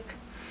wipe.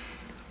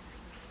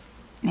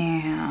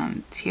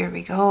 And here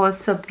we go.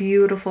 It's a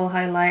beautiful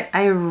highlight.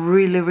 I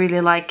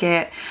really like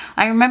it.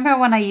 I remember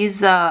when I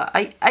used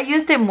I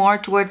used it more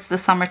towards the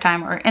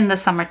summertime, or in the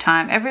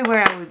summertime.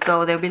 Everywhere I would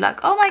go, they'll be like,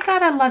 oh my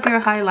god, I love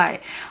your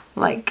highlight.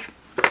 Like,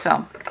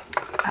 so,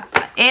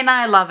 and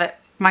I love it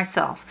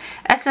myself.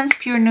 Essence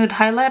Pure Nude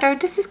Highlighter.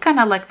 This is kind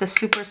of like the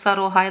super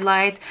subtle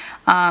highlight,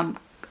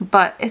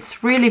 but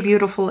it's really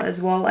beautiful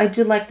as well. I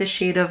do like the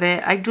shade of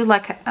it. I do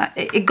like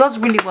it goes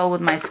really well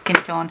with my skin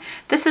tone.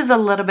 This is a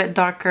little bit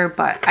darker,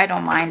 but I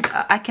don't mind.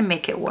 I can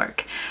make it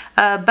work.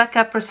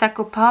 Becca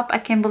Prosecco Pop. I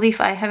can't believe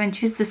I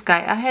haven't used this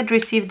guy. I had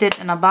received it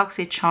in a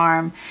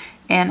BoxyCharm,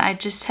 and I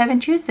just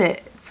haven't used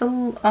it. It's a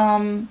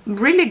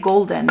really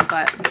golden,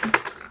 but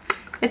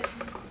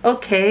it's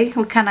okay.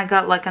 We kind of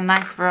got like a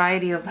nice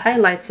variety of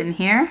highlights in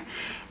here.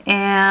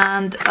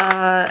 And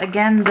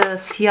again, the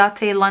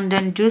Ciate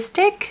London Dew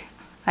Stick.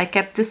 I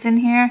kept this in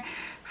here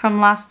from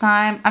last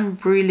time. I'm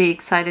really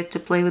excited to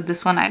play with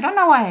this one. I don't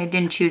know why I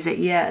didn't choose it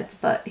yet,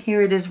 but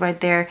here it is right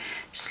there.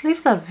 Just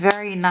leaves a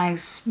very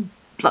nice,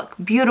 like,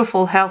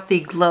 beautiful, healthy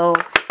glow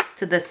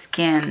to the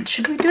skin.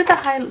 Should we do the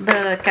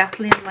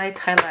Kathleen Light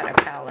highlighter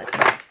palette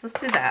next?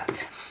 Let's do that.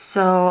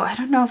 So I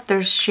don't know if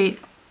there's shade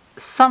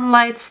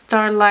Sunlight,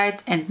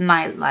 Starlight, and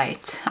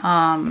Nightlight.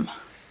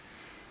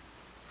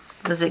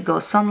 Does it go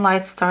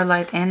Sunlight,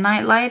 Starlight, and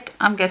Nightlight?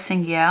 I'm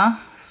guessing yeah.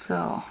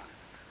 So,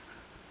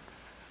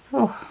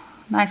 oh,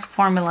 nice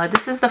formula.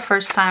 This is the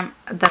first time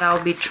that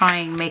I'll be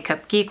trying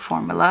Makeup Geek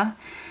formula.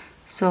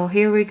 So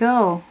here we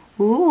go.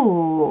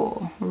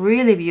 Ooh,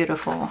 really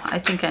beautiful. I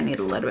think I need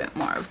a little bit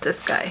more of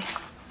this guy.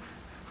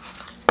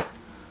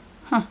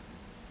 Huh.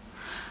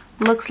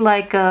 Looks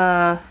like,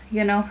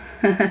 you know,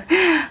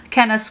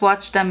 kind of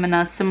swatched them in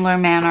a similar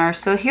manner.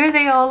 So here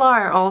they all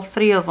are, all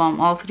three of them,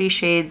 all three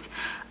shades.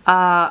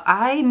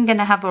 I'm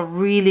gonna have a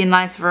really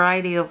nice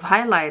variety of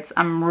highlights.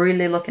 I'm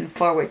really looking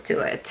forward to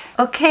it.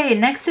 Okay,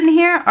 next in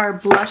here are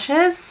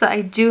blushes.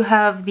 I do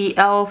have the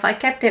e.l.f. I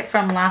kept it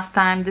from last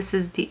time. This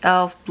is the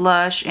e.l.f.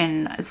 blush,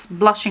 and it's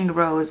Blushing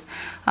Rose.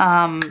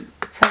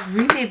 It's a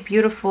really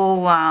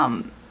beautiful,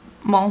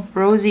 well,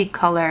 rosy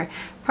color.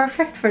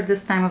 Perfect for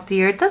this time of the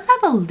year. It does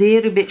have a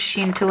little bit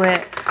sheen to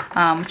it,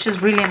 which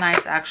is really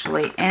nice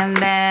actually. And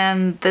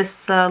then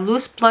this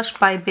loose blush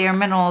by Bare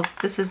Minerals.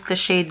 This is the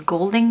shade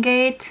Golden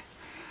Gate.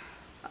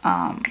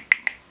 Let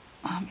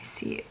me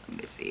see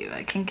if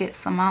I can get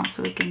some out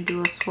so we can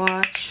do a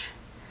swatch.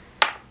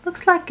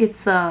 Looks like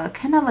it's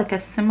kind of like a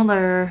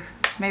similar,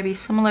 maybe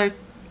similar.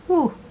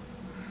 Ooh,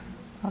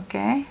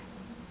 okay.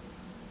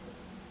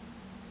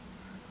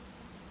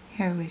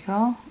 Here we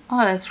go.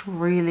 Oh, that's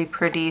really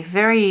pretty.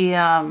 Very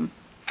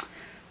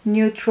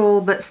neutral,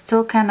 but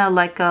still kind of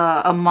like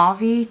a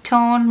mauve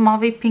tone,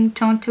 mauve pink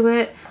tone to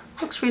it.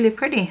 Looks really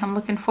pretty. I'm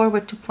looking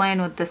forward to playing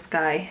with this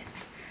guy.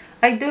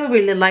 I do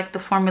really like the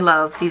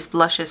formula of these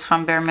blushes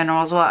from Bare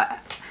Minerals. Well,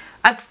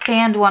 I've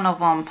fanned one of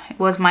them. It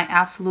was my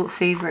absolute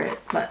favorite,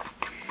 but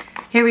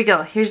here we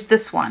go. Here's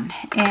this one.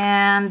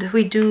 And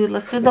let's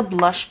do the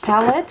blush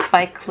palette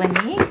by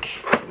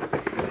Clinique.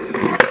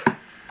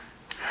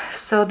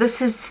 So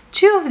this is,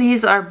 two of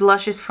these are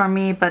blushes for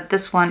me, but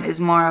this one is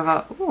more of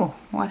a, ooh,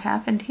 what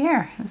happened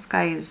here? This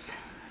guy is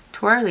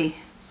twirly.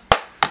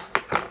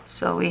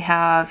 So we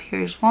have,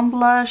 here's one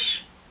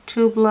blush,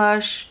 two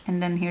blush,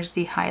 and then here's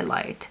the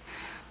highlight.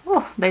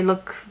 Oh, they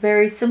look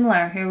very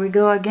similar. Here we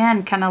go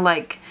again, kind of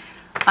like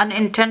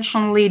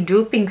unintentionally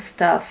duping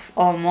stuff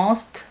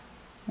almost.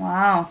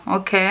 Wow,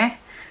 okay.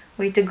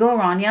 Way to go,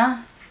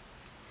 Rania.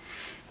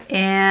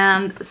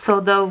 And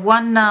so the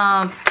one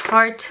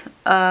part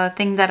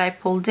thing that I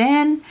pulled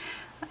in,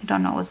 I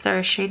don't know, was there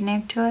a shade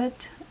name to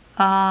it?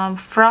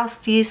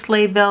 Frosty,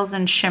 Sleigh Bells,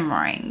 and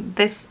Shimmering.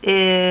 This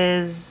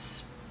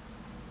is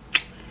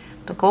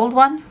the gold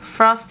one.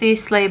 Frosty,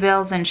 Sleigh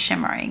Bells, and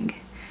Shimmering.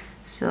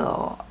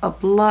 So a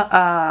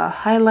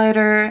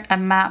highlighter, a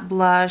matte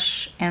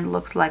blush, and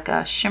looks like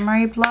a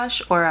shimmery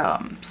blush or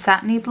a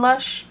satiny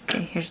blush.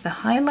 Okay, here's the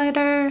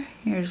highlighter,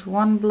 here's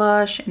one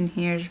blush, and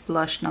here's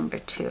blush number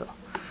 2.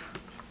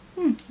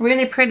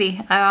 Really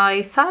pretty.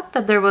 I thought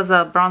that there was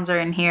a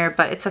bronzer in here,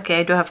 but it's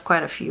okay. I do have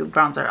quite a few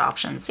bronzer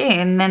options. Okay,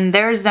 and then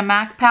there's the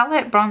MAC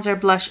palette, bronzer,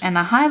 blush, and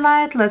a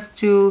highlight. Let's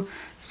do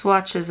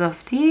swatches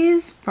of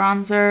these.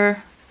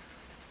 Bronzer,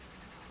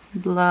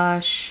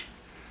 blush,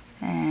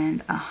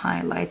 and a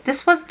highlight.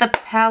 This was the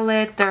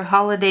palette, their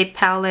holiday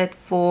palette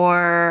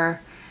for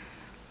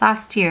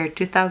last year,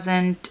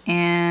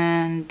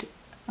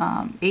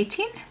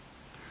 2018.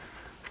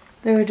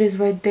 There it is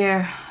right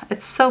there.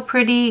 It's so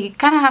pretty. You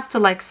kind of have to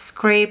like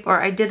scrape,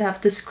 or I did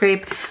have to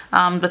scrape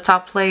the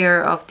top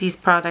layer of these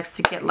products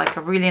to get like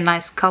a really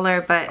nice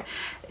color, but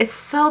it's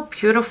so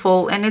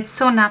beautiful and it's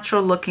so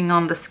natural looking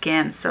on the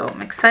skin. So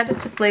I'm excited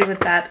to play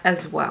with that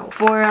as well.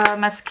 For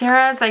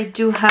mascaras, I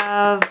do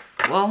have,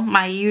 well,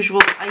 my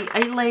usual, I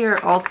layer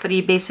all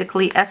 3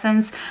 basically.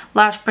 Essence,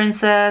 Lash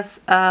Princess,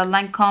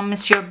 Lancome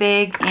Monsieur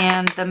Big,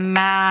 and the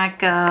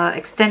MAC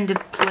Extended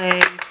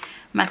Play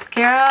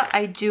mascara.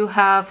 I do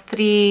have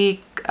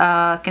 3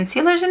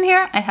 concealers in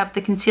here. I have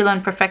the Concealer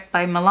and Perfect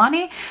by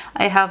Milani.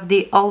 I have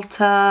the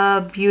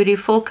Ulta Beauty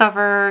Full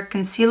Cover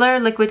Concealer,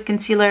 Liquid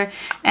Concealer,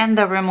 and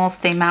the Rimmel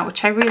Stay Matte,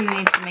 which I really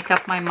need to make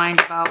up my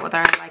mind about whether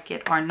I like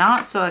it or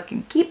not, so I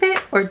can keep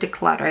it or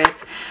declutter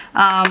it.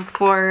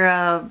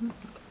 For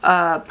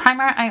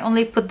primer, I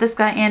only put this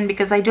guy in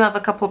because I do have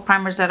a couple of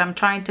primers that I'm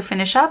trying to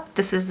finish up.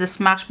 This is the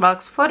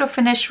Smashbox Photo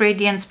Finish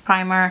Radiance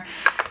Primer.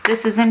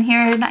 This is in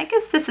here, and I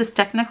guess this is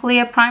technically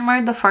a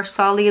primer. The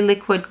Farsali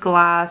Liquid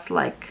Glass,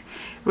 like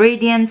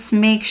Radiance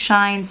Make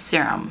Shine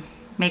Serum.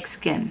 Make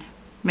skin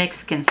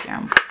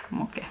serum.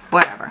 Okay,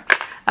 whatever.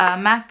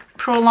 MAC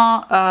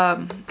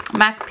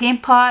MAC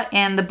Paint Pot,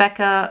 and the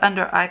Becca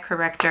Under Eye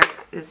Corrector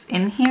is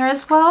in here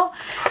as well.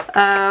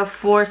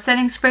 For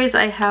setting sprays,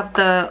 I have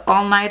the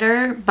All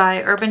Nighter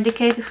by Urban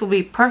Decay. This will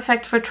be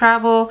perfect for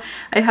travel.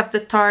 I have the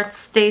Tarte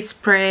Stay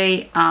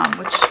Spray,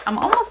 which I'm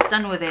almost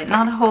done with it.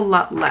 Not a whole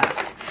lot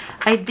left.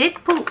 I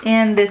did pull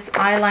in this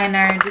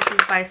eyeliner. This is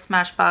by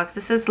Smashbox.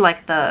 This is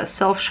like the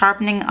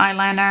self-sharpening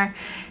eyeliner.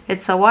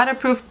 It's a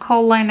waterproof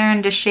kohl liner,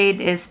 and the shade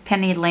is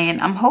Penny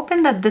Lane. I'm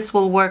hoping that this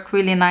will work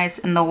really nice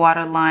in the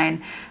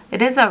waterline.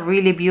 It is a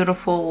really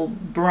beautiful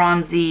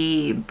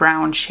bronzy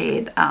brown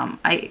shade.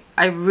 I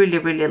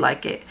really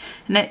like it,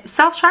 and it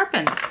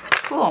self-sharpens.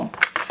 Cool.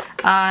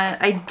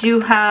 I do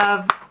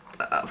have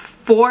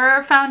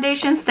 4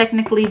 foundations.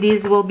 Technically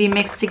these will be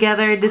mixed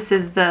together. This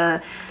is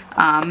the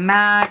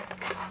MAC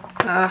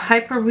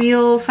Hyper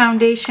Real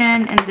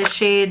foundation in the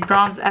shade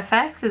Bronze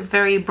FX. Is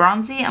very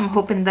bronzy. I'm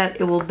hoping that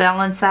it will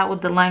balance out with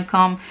the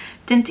Lancome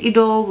Tint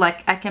Idole,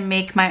 like I can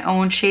make my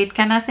own shade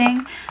kind of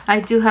thing.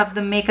 I do have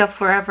the Makeup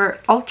Forever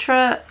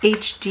Ultra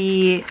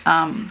HD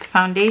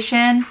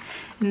foundation,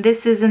 and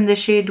this is in the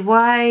shade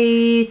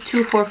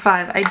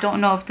Y245. I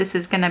don't know if this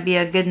is gonna be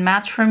a good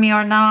match for me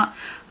or not.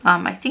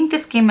 I think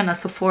this came in a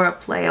Sephora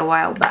play a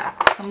while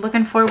back, so I'm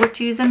looking forward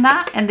to using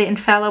that. And the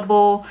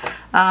Infallible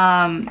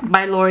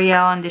by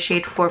L'Oreal in the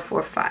shade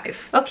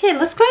 445. Okay,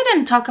 let's go ahead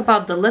and talk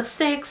about the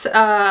lipsticks.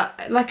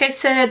 Like I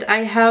said,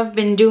 I have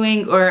been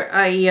doing, or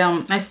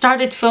I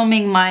started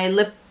filming my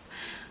lip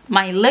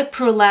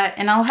roulette,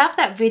 and I'll have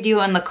that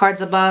video in the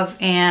cards above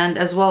and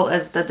as well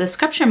as the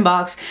description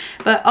box.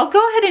 But I'll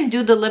go ahead and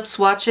do the lip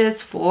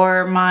swatches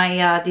for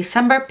my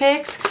December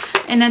picks.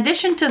 In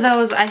addition to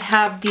those, I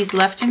have these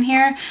left in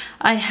here.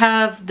 I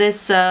have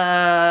this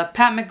Pat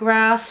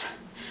McGrath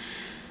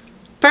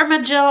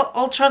Permagel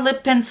Ultra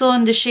Lip Pencil,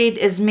 and the shade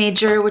is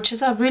Major, which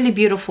is a really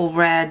beautiful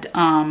red.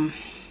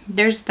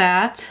 There's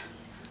that.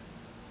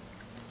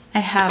 I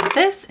have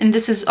this, and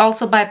this is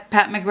also by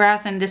Pat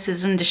McGrath, and this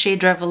is in the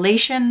shade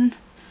Revelation.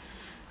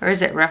 Or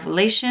is it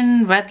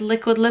Revelation? Red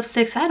Liquid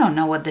Lipsticks? I don't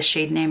know what the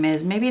shade name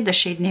is. Maybe the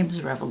shade name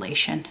is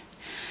Revelation.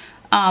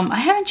 I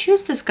haven't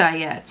used this guy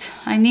yet.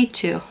 I need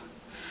to.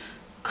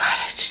 God,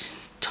 it's just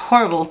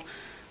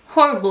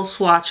horrible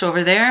swatch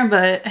over there,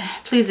 but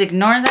please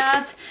ignore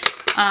that.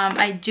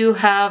 I do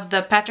have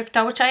the Patrick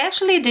Ta, which I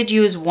actually did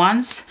use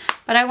once,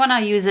 but I want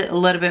to use it a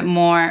little bit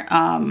more.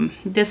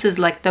 This is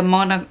like the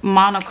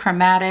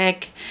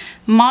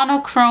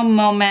monochrome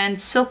moment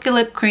silky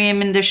lip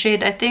cream in the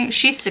shade, I think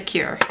She's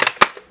Secure.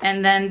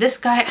 And then this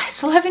guy, I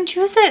still haven't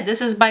used it.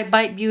 This is by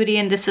Bite Beauty,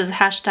 and this is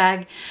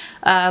hashtag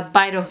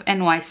Bite of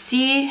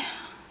NYC.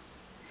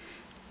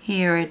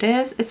 Here it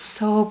is. It's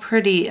so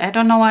pretty. I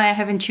don't know why I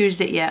haven't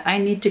used it yet. I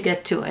need to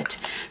get to it.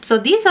 So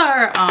these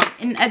are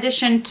in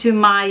addition to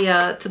my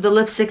to the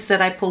lipsticks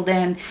that I pulled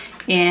in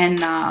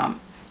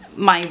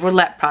my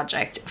roulette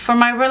project. For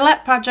my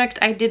roulette project,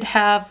 I did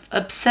have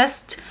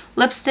Obsessed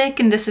lipstick,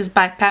 and this is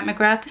by Pat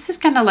McGrath. This is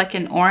kind of like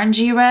an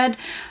orangey red.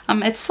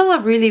 It's still a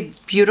really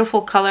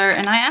beautiful color,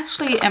 and I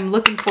actually am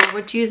looking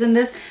forward to using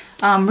this.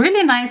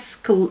 Really nice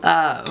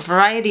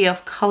variety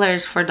of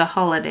colors for the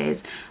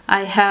holidays.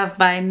 I have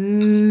by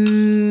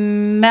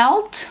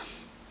Melt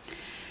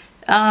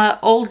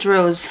Old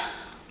Rose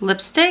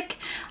lipstick.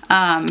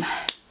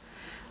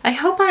 I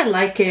hope I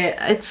like it.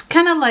 It's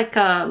kind of like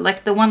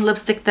the one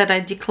lipstick that I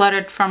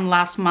decluttered from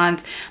last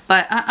month,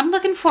 but I'm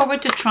looking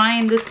forward to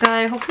trying this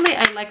guy. Hopefully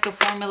I like the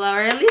formula,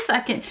 or at least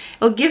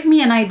it'll give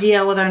me an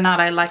idea whether or not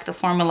I like the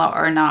formula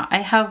or not. I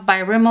have by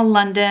Rimmel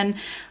London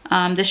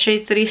the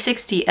shade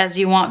 360 As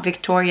You Want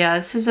Victoria.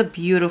 This is a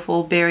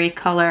beautiful berry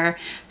color,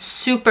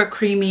 super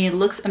creamy. It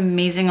looks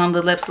amazing on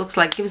the lips. Looks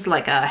like, gives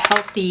like a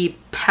healthy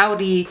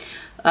pouty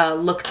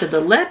look to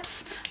the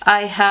lips.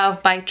 I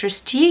have by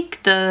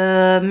Tristique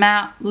the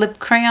matte lip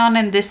crayon,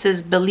 and this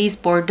is Belize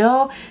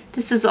Bordeaux.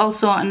 This is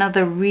also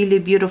another really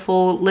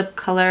beautiful lip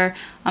color.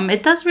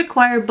 It does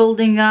require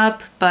building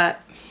up,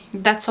 but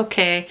that's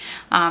okay.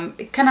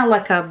 Kind of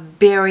like a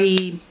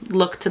berry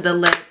look to the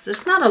lips.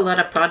 There's not a lot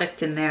of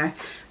product in there.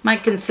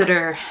 Might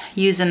consider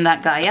using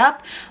that guy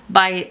up.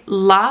 By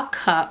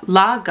Laqa,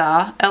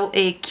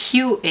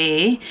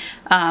 L-A-Q-A.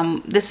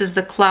 This is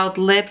the Cloud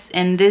Lips,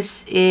 and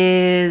this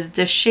is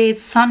the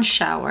shade Sun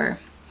Shower.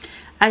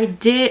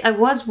 I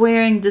was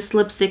wearing this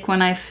lipstick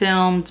when I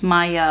filmed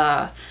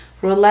my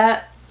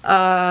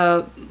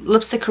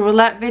lipstick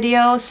roulette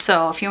video,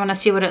 so if you want to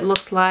see what it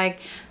looks like,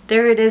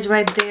 there it is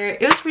right there.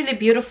 It was really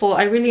beautiful.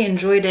 I really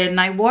enjoyed it,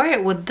 and I wore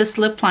it with this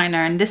lip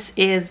liner, and this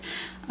is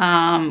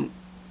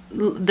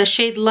the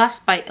shade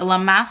Lust by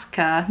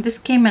Illamasqua. This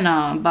came in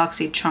a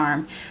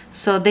BoxyCharm,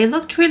 so they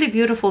looked really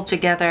beautiful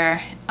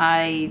together.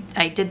 I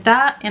did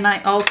that, and I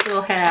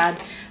also had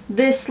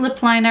this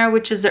lip liner,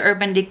 which is the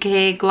Urban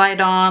Decay Glide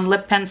On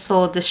Lip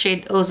Pencil, the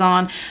shade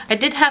Ozone. I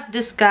did have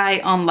this guy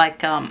on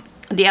like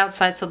the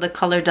outside so the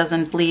color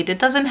doesn't bleed. It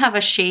doesn't have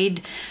a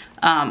shade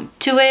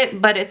to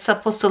it, but it's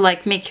supposed to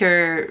like make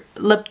your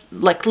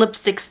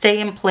lipstick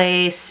stay in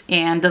place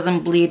and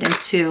doesn't bleed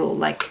into,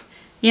 like,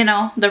 you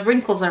know, the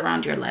wrinkles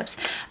around your lips.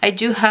 I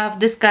do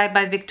have this guy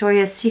by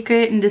Victoria's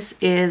Secret, and this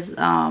is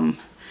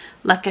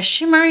like a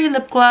shimmery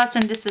lip gloss,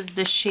 and this is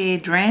the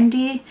shade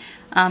Randy.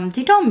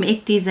 They don't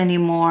make these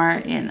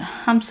anymore, and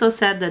I'm so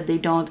sad that they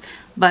don't,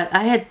 but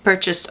I had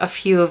purchased a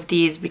few of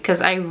these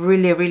because I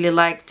really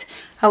liked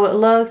how it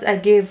looked. I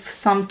gave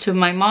some to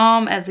my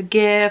mom as a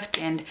gift,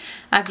 and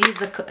I've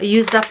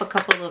used up a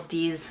couple of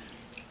these.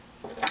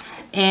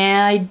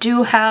 And I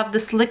do have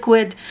this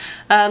liquid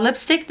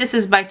lipstick. This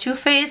is by Too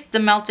Faced, the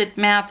Melted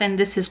Matte, and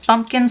this is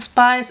Pumpkin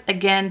Spice.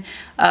 Again,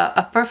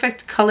 a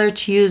perfect color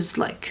to use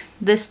like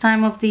this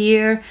time of the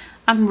year.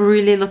 I'm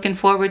really looking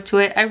forward to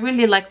it. I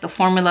really like the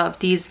formula of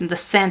these, and the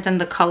scent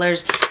and the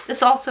colors.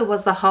 This also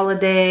was the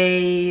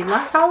holiday,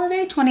 last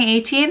holiday,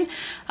 2018.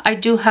 I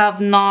do have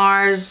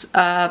NARS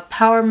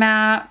Power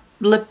Matte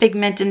Lip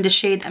Pigment in the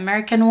shade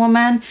American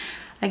Woman.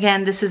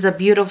 Again, this is a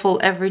beautiful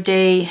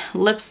everyday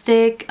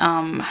lipstick.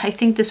 I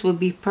think this would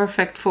be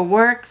perfect for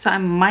work, so I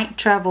might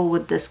travel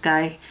with this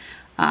guy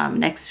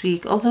next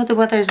week. Although the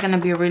weather is going to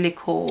be really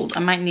cold,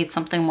 I might need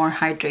something more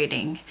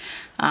hydrating.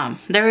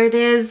 There it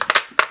is.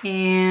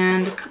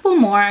 And a couple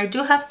more. I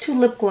do have two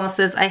lip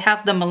glosses. I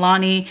have the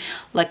Milani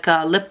like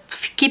a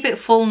Keep It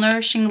Full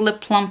Nourishing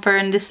Lip Plumper,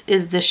 and this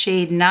is the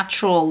shade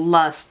Natural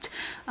Lust.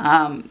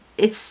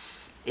 It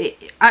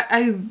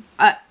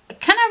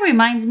kind of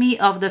reminds me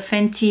of the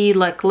Fenty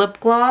like lip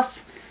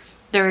gloss.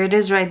 There it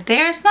is right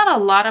there. It's not a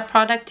lot of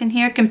product in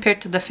here compared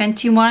to the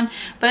Fenty one,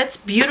 but it's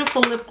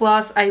beautiful lip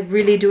gloss. I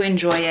really do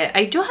enjoy it.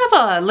 I do have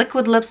a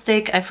liquid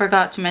lipstick. I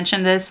forgot to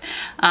mention this.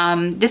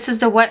 This is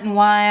the Wet n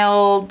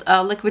Wild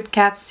Liquid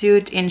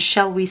Catsuit in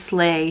Shall We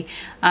Slay.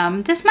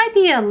 This might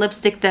be a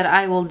lipstick that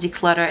I will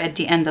declutter at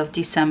the end of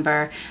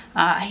December.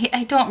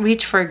 I don't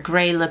reach for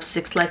gray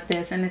lipsticks like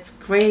this, and it's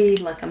gray,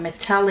 like a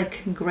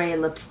metallic gray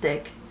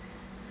lipstick.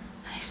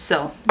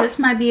 So this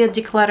might be a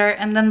declutter.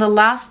 And then the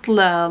last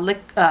lip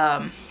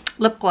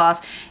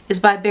gloss is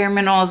by Bare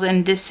Minerals,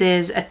 and this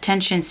is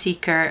Attention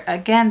Seeker.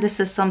 Again, this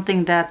is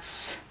something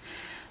that's,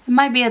 it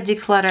might be a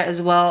declutter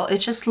as well. It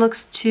just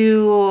looks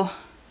too,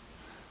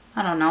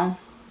 I don't know.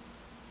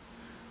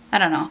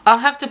 I'll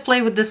have to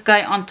play with this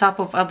guy on top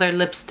of other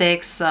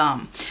lipsticks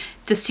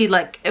to see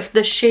like if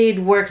the shade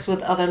works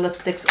with other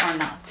lipsticks or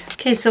not.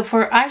 Okay, so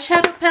for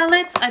eyeshadow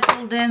palettes, I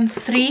pulled in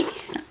 3.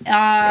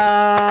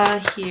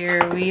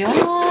 Here we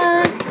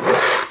are.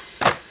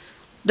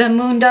 The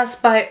Moon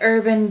Dust by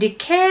Urban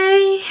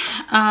Decay.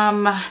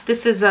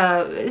 This is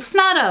it's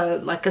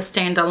not like a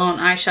standalone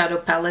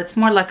eyeshadow palette. It's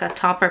more like a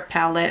topper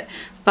palette,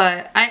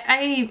 but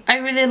I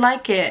really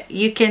like it.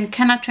 You can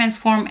kind of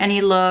transform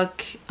any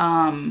look.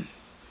 I'm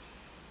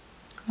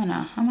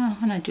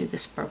gonna do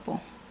this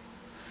purple.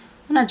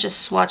 I'm gonna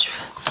just swatch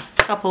a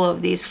couple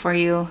of these for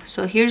you.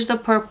 So here's the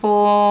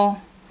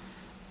purple.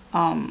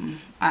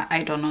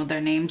 I don't know their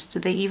names. Do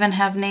they even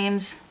have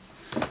names?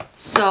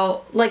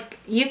 So like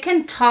you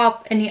can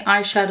top any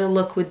eyeshadow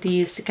look with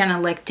these to kind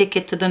of like take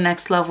it to the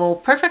next level.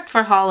 Perfect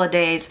for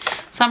holidays.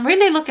 So I'm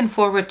really looking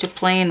forward to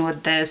playing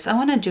with this. I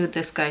want to do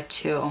this guy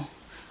too.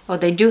 Oh,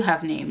 they do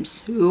have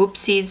names.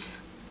 Oopsies.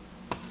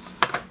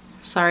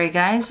 Sorry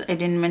guys, I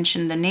didn't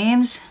mention the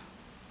names.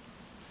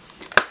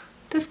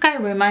 This guy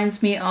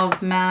reminds me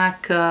of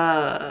MAC,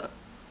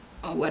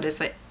 what is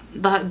it?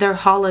 Their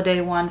holiday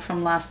one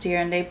from last year,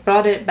 and they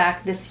brought it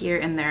back this year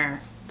in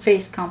their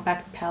face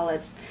compact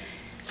palettes.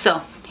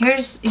 So here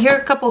are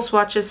a couple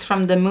swatches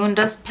from the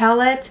Moondust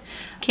palette.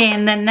 Okay,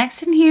 and then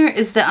next in here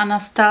is the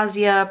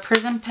Anastasia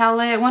Prism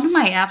palette, one of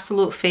my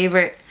absolute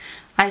favorite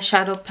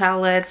eyeshadow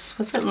palettes.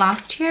 Was it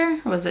last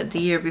year or was it the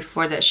year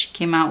before that she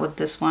came out with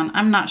this one?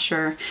 I'm not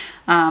sure.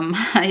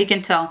 You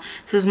can tell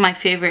this is my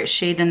favorite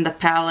shade in the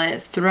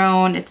palette,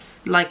 Throne.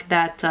 It's like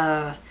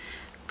that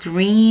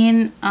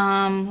green.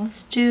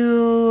 Let's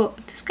do,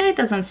 this guy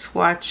doesn't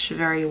swatch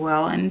very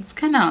well, and it's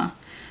kind of,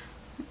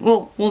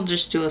 we'll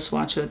just do a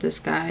swatch of this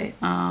guy.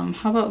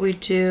 How about we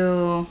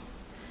do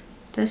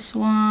this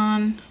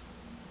one,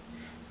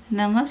 and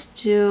then let's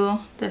do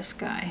this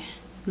guy,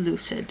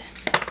 Lucid.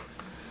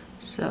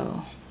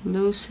 So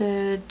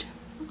Lucid,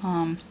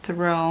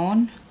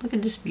 Throne. Look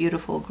at this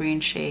beautiful green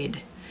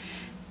shade,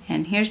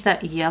 and here's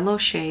that yellow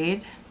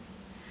shade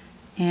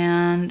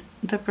and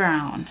the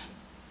brown.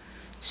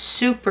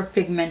 Super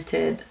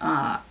pigmented.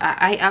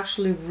 I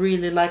actually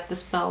really like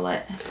this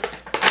palette.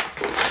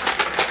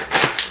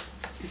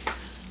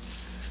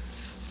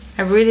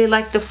 I really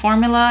like the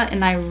formula,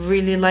 and I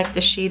really like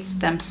the shades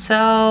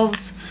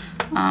themselves.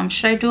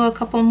 Should I do a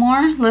couple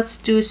more? Let's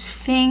do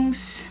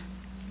Sphinx,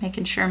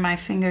 making sure my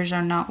fingers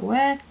are not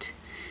wet.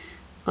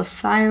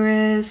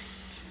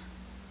 Osiris.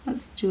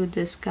 Let's do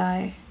this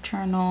guy,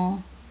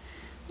 Eternal.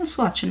 I'm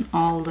swatching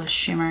all the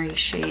shimmery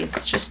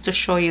shades just to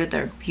show you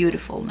their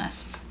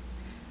beautifulness.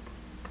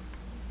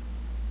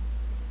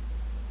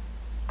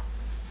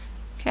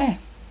 Okay.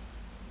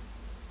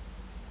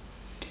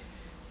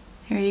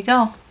 Here you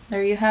go.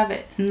 There you have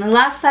it. And the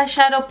last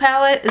eyeshadow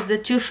palette is the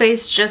Too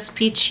Faced Just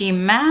Peachy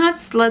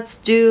Mattes. Let's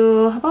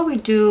do, how about we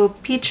do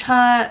Peach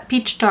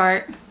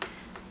Tart,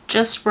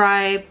 Just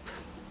Ripe,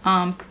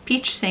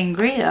 Peach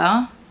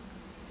Sangria,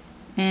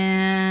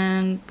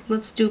 and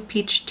let's do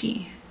Peach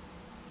Tea.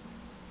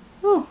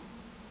 Ooh.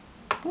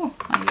 Ooh,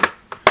 I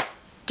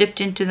dipped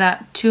into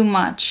that too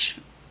much.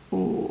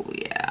 Ooh,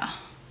 yeah.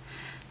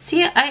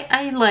 See,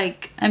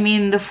 I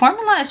mean, the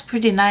formula is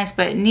pretty nice,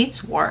 but it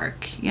needs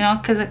work, you know,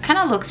 because it kind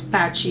of looks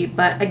patchy.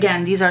 But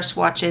again, these are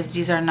swatches.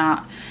 These are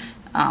not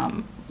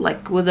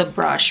like with a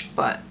brush.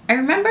 But I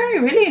remember I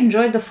really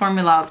enjoyed the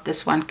formula of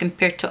this one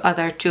compared to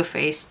other Too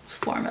Faced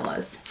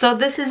formulas. So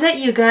this is it,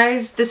 you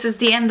guys. This is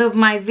the end of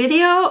my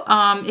video.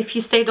 If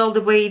you stayed all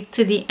the way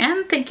to the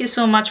end, thank you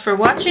so much for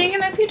watching.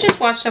 And if you just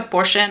watched a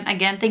portion,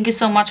 again, thank you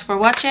so much for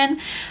watching.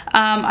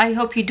 I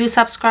hope you do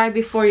subscribe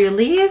before you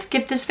leave.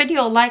 Give this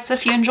video a like. So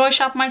if you enjoy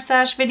Shop My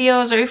Stash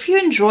videos, or if you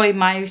enjoy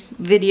my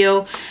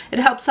video, it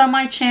helps out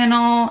my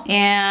channel.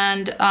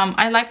 And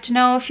I like to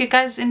know if you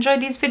guys enjoy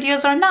these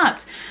videos or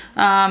not.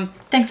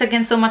 Thanks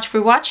again so much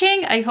for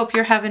watching. I hope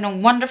you're having a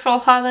wonderful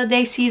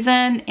holiday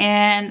season,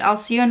 and I'll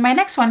see you in my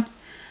next one.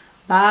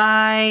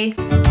 Bye.